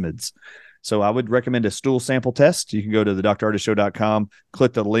plasmids. So I would recommend a stool sample test. You can go to the drardisshow.com,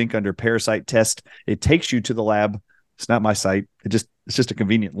 click the link under parasite test. It takes you to the lab. It's not my site. It's just a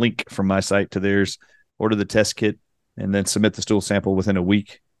convenient link from my site to theirs. Order the test kit and then submit the stool sample. Within a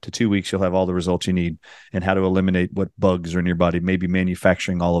week to 2 weeks, you'll have all the results you need and how to eliminate what bugs are in your body, maybe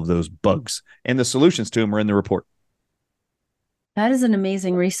manufacturing all of those bugs. And the solutions to them are in the report. That is an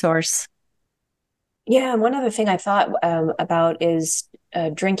amazing resource. Yeah, and one other thing I thought about is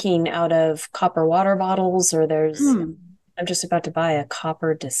drinking out of copper water bottles, or I'm just about to buy a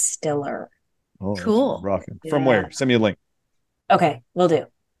copper distiller. Oh, cool. Rocking. From where? Send me a link. Okay, will do.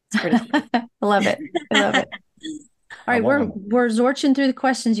 It's pretty cool. I love it. I love it. All right, we're zorching through the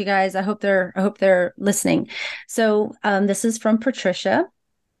questions, you guys. I hope they're listening. So this is from Patricia.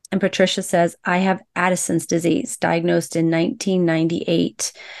 And Patricia says, I have Addison's disease, diagnosed in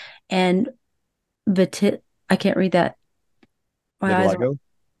 1998. And I can't read that. Vitiligo?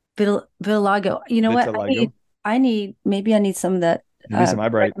 Vitiligo. You know Vitiligo. what? I need some of that some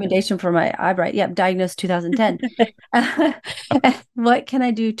Eyebright recommendation for my Eyebright. Yep, diagnosed 2010. What can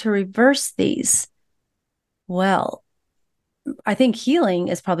I do to reverse these? Well, I think healing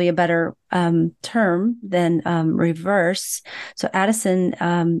is probably a better term than reverse. So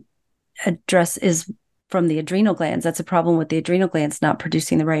Addison address is from the adrenal glands. That's a problem with the adrenal glands not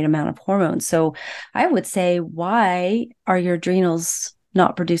producing the right amount of hormones. So I would say, why are your adrenals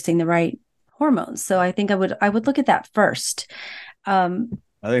not producing the right hormones? So I think I would look at that first. I think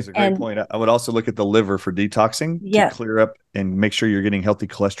it's a great point. I would also look at the liver for detoxing to clear up and make sure you're getting healthy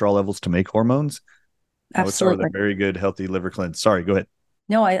cholesterol levels to make hormones. I would start with a very good, healthy liver cleanse. Sorry, go ahead.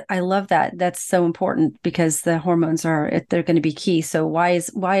 No, I love that. That's so important because the hormones they're going to be key. So why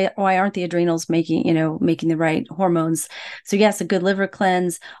aren't the adrenals making the right hormones? So yes, a good liver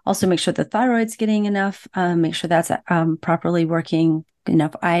cleanse. Also make sure the thyroid's getting enough, make sure that's properly working,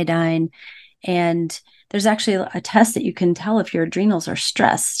 enough iodine. And there's actually a test that you can tell if your adrenals are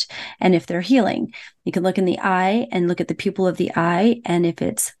stressed and if they're healing. You can look in the eye and look at the pupil of the eye. And if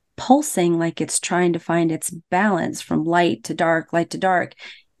it's pulsing like it's trying to find its balance from light to dark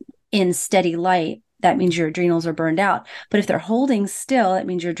in steady light, that means your adrenals are burned out. But if they're holding still, that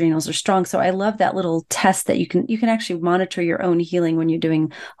means your adrenals are strong. So I love that little test that you can actually monitor your own healing when you're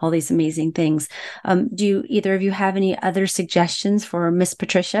doing all these amazing things. Do either of you have any other suggestions for Miss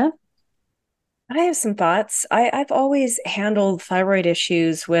Patricia? I have some thoughts. I've always handled thyroid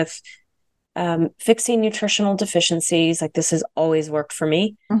issues with fixing nutritional deficiencies. Like, this has always worked for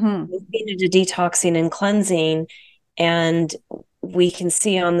me. Moving into detoxing and cleansing, and we can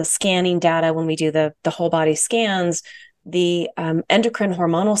see on the scanning data when we do the whole body scans, the endocrine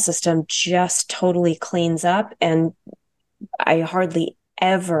hormonal system just totally cleans up, and I hardly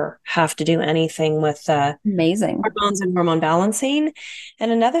ever have to do anything with amazing hormones and hormone balancing.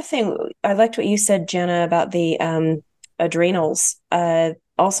 And another thing, I liked what you said, Jana, about the adrenals.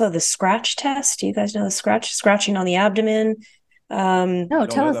 Also the scratch test. Do you guys know the scratching on the abdomen? No,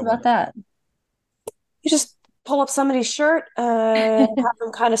 tell us about that. You just pull up somebody's shirt, have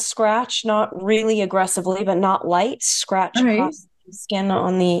them kind of scratch, not really aggressively, but not light, scratch across the skin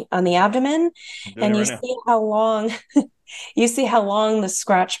on the abdomen. And you see how long the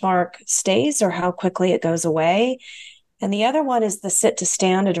scratch mark stays or how quickly it goes away. And the other one is the sit to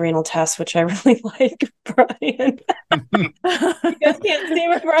stand adrenal test, which I really like, Bryan. You guys can't see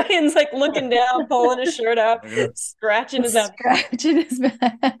where Brian's like looking down, pulling his shirt up, scratching his abdomen.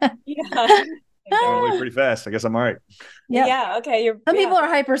 Yeah. Going pretty fast. I guess I'm all right. Yeah. Okay. Some people are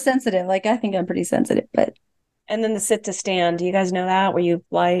hypersensitive. Like, I think I'm pretty sensitive, but. And then the sit to stand. Do you guys know that, where you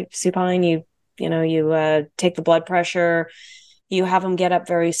lie supine, you take the blood pressure, you have them get up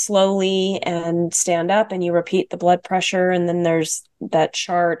very slowly and stand up, and you repeat the blood pressure. And then there's that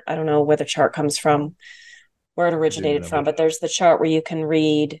chart. I don't know where the chart comes from, where it originated from, but there's the chart where you can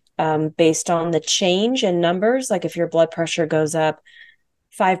read based on the change in numbers. Like, if your blood pressure goes up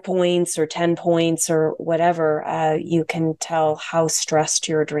 5 points or 10 points or whatever, you can tell how stressed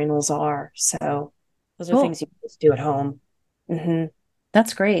your adrenals are. So those are things you can just do at home.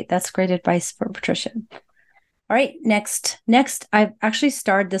 That's great. That's great advice for Patricia. All right, next, I've actually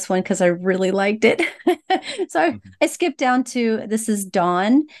starred this one because I really liked it. So I skipped down to, this is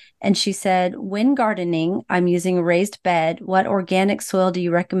Dawn, and she said, when gardening, I'm using a raised bed. What organic soil do you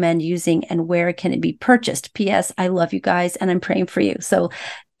recommend using, and where can it be purchased? P.S. I love you guys, and I'm praying for you. So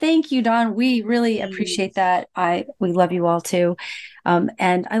thank you, Dawn. We really appreciate that. We love you all too.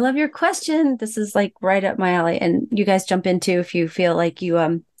 And I love your question. This is like right up my alley. And you guys jump into if you feel like you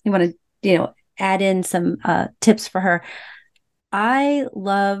want to, add in some tips for her. I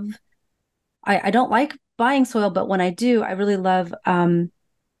don't like buying soil, but when I do, I really love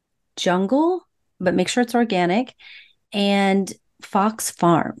Jungle, but make sure it's organic, and Fox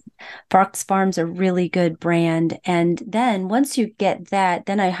Farm. Fox Farm's a really good brand. And then once you get that,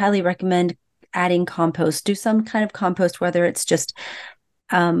 then I highly recommend adding compost. Do some kind of compost, whether it's just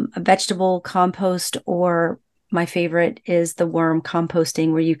a vegetable compost, or my favorite is the worm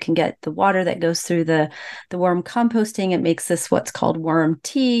composting, where you can get the water that goes through the worm composting. It makes this what's called worm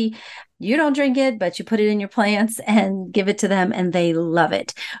tea. You don't drink it, but you put it in your plants and give it to them, and they love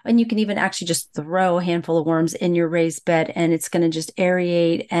it. And you can even actually just throw a handful of worms in your raised bed, and it's going to just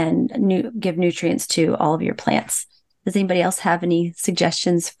aerate and give nutrients to all of your plants. Does anybody else have any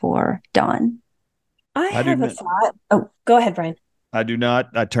suggestions for Dawn? I have a thought. Oh, go ahead, Brian. I do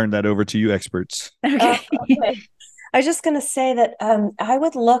not. I turn that over to you experts. Okay. Okay. I was just going to say that I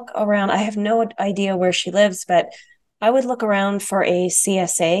would look around. I have no idea where she lives, but I would look around for a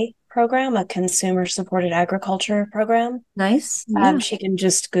CSA program, a consumer supported agriculture program. Nice. Yeah. She can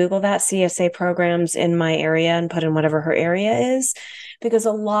just Google that, CSA programs in my area, and put in whatever her area is, because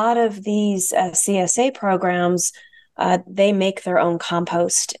a lot of these CSA programs, they make their own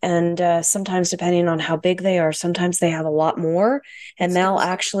compost, and sometimes, depending on how big they are, sometimes they have a lot more, and they'll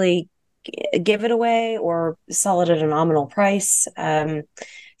actually give it away or sell it at a nominal price.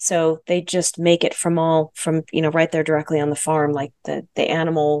 So they just make it from right there directly on the farm, like the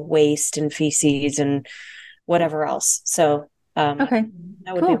animal waste and feces and whatever else. So okay,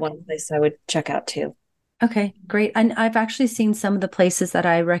 that would be one place I would check out too. Okay, great. And I've actually seen some of the places that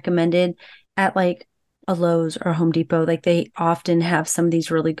I recommended at like a Lowe's or Home Depot. Like they often have some of these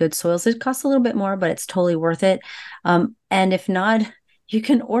really good soils. It costs a little bit more, but it's totally worth it. And if not, you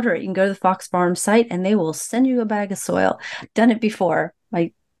can order it. You can go to the Fox Farm site and they will send you a bag of soil. Done it before.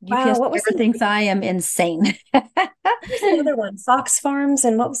 Like UPS driver thinks I am insane. What's the other one? Fox Farms,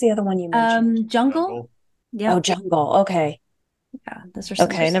 and what was the other one you mentioned? Jungle. Yeah. Oh, Jungle. Okay. Yeah, those are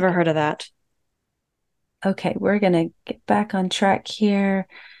okay. Never heard of that. Okay, we're gonna get back on track here.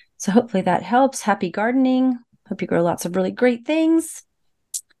 So hopefully that helps. Happy gardening. Hope you grow lots of really great things.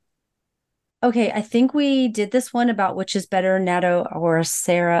 Okay, I think we did this one about which is better, natto or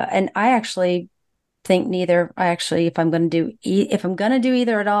Sarah, and I actually think neither. If I'm going to do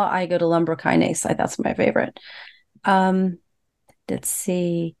either at all, I go to lumber kinase. That's my favorite. Let's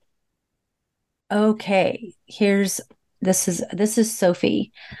see. Okay, this is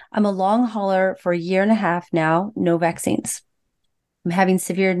Sophie. I'm a long hauler for a year and a half now, no vaccines. I'm having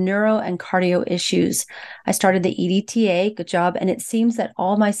severe neuro and cardio issues. I started the EDTA, good job, and it seems that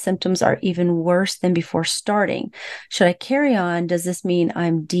all my symptoms are even worse than before starting. Should I carry on? Does this mean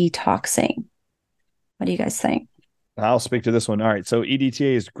I'm detoxing? What do you guys think? I'll speak to this one. All right. So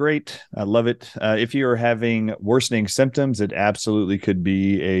EDTA is great. I love it. If you're having worsening symptoms, it absolutely could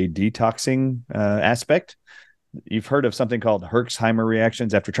be a detoxing aspect. You've heard of something called Herxheimer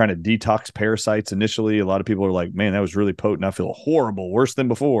reactions after trying to detox parasites. Initially, a lot of people are like, man, that was really potent. I feel horrible, worse than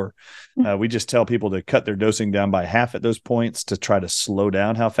before. We just tell people to cut their dosing down by half at those points to try to slow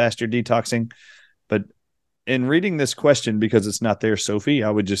down how fast you're detoxing. But in reading this question, because it's not there, Sophie,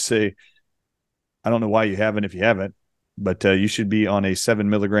 I would just say, I don't know why you haven't if you haven't, but you should be on a 7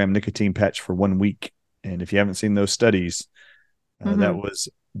 milligram nicotine patch for 1 week. And if you haven't seen those studies, that was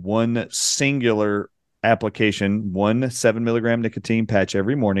one singular application, 1 7 milligram nicotine patch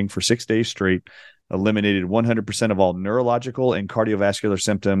every morning for 6 days straight, eliminated 100% of all neurological and cardiovascular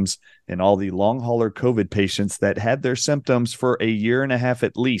symptoms in all the long hauler COVID patients that had their symptoms for a year and a half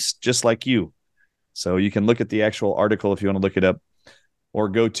at least, just like you. So you can look at the actual article if you want to look it up, or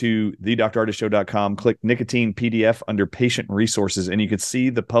go to thedrardisshow.com, click nicotine PDF under patient resources, and you can see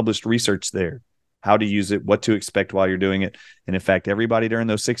the published research there, how to use it, what to expect while you're doing it. And in fact, everybody during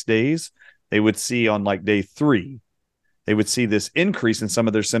those 6 days, they would see on like day 3, they would see this increase in some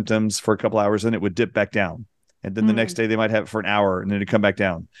of their symptoms for a couple hours, and it would dip back down. And then the next day they might have it for an hour, and then it'd come back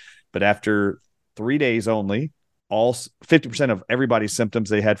down. But after 3 days only, all 50% of everybody's symptoms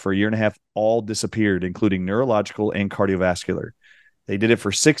they had for a year and a half all disappeared, including neurological and cardiovascular. They did it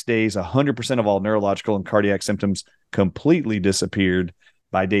for 6 days. 100% of all neurological and cardiac symptoms completely disappeared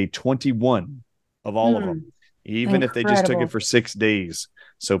by day 21 of all of them, even if they just took it for 6 days.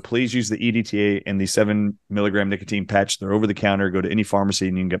 So please use the EDTA and the 7 milligram nicotine patch. They're over the counter. Go to any pharmacy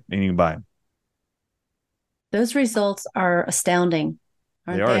and you can buy them. Those results are astounding.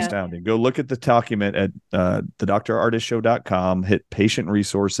 They are astounding. Go look at the document at thedrardisshow.com, hit patient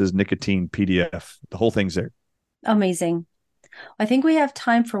resources, nicotine PDF. The whole thing's there. Amazing. I think we have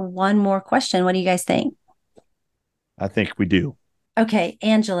time for one more question. What do you guys think? I think we do. Okay,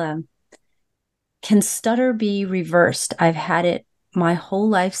 Angela, can stutter be reversed? I've had it my whole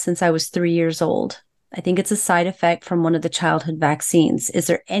life since I was 3 years old. I think it's a side effect from one of the childhood vaccines. Is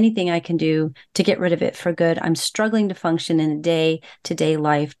there anything I can do to get rid of it for good? I'm struggling to function in a day-to-day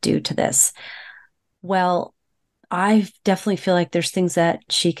life due to this. Well, I definitely feel like there's things that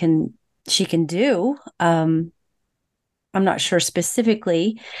she can do. I'm not sure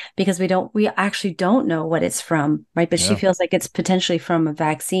specifically because we actually don't know what it's from, right? But she feels like it's potentially from a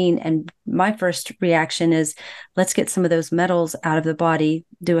vaccine. And my first reaction is, let's get some of those metals out of the body,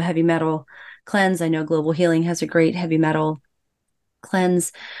 do a heavy metal cleanse. I know Global Healing has a great heavy metal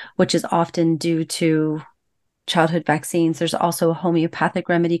cleanse, which is often due to childhood vaccines. There's also a homeopathic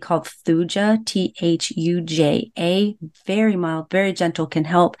remedy called Thuja, Thuja, very mild, very gentle, can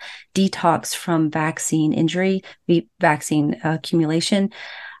help detox from vaccine injury, vaccine accumulation.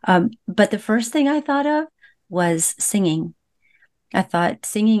 But the first thing I thought of was singing. I thought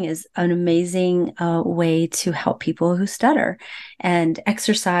singing is an amazing way to help people who stutter, and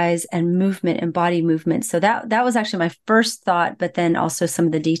exercise and movement and body movement. So that was actually my first thought, but then also some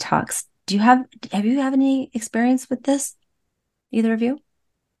of the detox. Have you any experience with this? Either of you?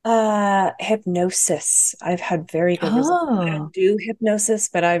 Hypnosis. I've had very good results. I don't do hypnosis,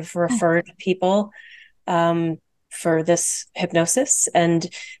 but I've referred people for this hypnosis. And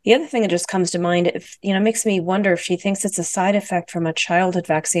the other thing that just comes to mind, if makes me wonder if she thinks it's a side effect from a childhood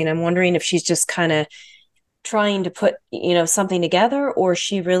vaccine. I'm wondering if she's just kind of trying to put something together, or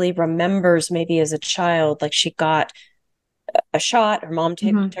she really remembers maybe as a child, like she got a shot, her mom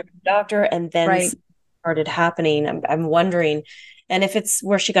took her to the doctor, and then started happening. I'm wondering, and if it's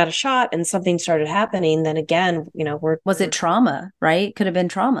where she got a shot and something started happening, then again, was it trauma? Right? Could have been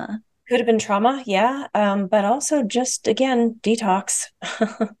trauma. Could have been trauma, yeah. But also just again, detox.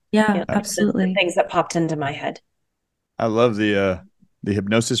 Yeah, absolutely. The things that popped into my head. I love the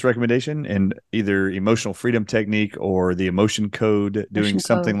hypnosis recommendation, and either emotional freedom technique or the emotion code, doing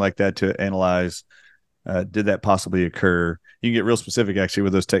something like that to analyze. Did that possibly occur? You can get real specific actually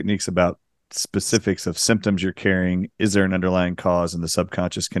with those techniques about specifics of symptoms you're carrying. Is there an underlying cause? And the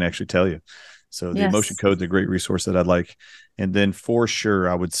subconscious can actually tell you. So the emotion code is a great resource that I'd like. And then for sure,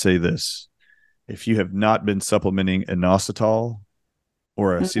 I would say this: if you have not been supplementing inositol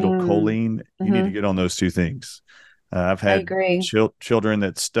or acetylcholine, you need to get on those two things. I've had children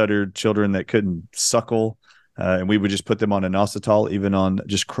that stuttered, children that couldn't suckle. And we would just put them on inositol, even on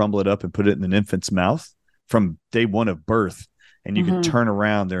just crumble it up and put it in an infant's mouth from day one of birth. And you can turn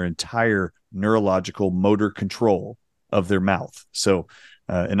around their entire neurological motor control of their mouth. So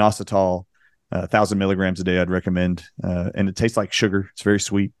inositol, 1,000 milligrams a day, I'd recommend. And it tastes like sugar. It's very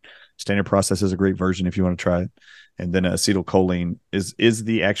sweet. Standard Process is a great version if you want to try it. And then acetylcholine is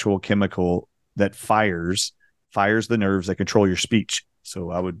the actual chemical that fires the nerves that control your speech. So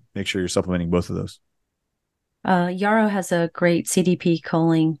I would make sure you're supplementing both of those. Yarrow has a great CDP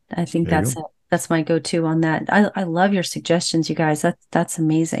choline. I think that's my go-to on that. I love your suggestions, you guys. That's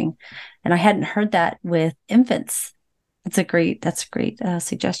amazing. And I hadn't heard that with infants. That's a great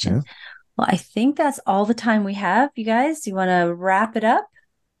suggestion. Yeah. Well, I think that's all the time we have. You guys, do you want to wrap it up?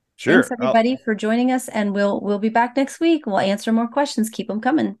 Sure. Thanks everybody for joining us, and we'll be back next week. We'll answer more questions. Keep them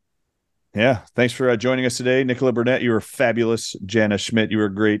coming. Yeah. Thanks for joining us today. Nichola Burnett, you were fabulous. Jana Schmidt, you were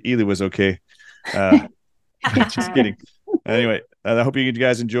great. Ealy was okay. Just kidding. Anyway, I hope you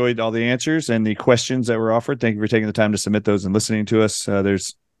guys enjoyed all the answers and the questions that were offered. Thank you for taking the time to submit those and listening to us.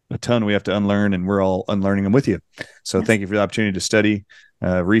 There's a ton we have to unlearn, and we're all unlearning them with you. So thank you for the opportunity to study,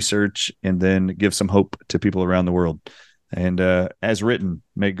 research, and then give some hope to people around the world. And as written,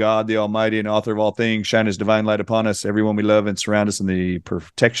 may God, the Almighty and author of all things, shine his divine light upon us, everyone we love, and surround us in the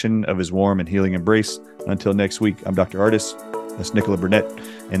protection of his warm and healing embrace. Until next week, I'm Dr. Ardis. That's Nichola Burnett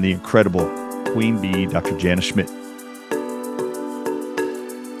and the incredible Queen Bee, Dr. Jana Schmidt.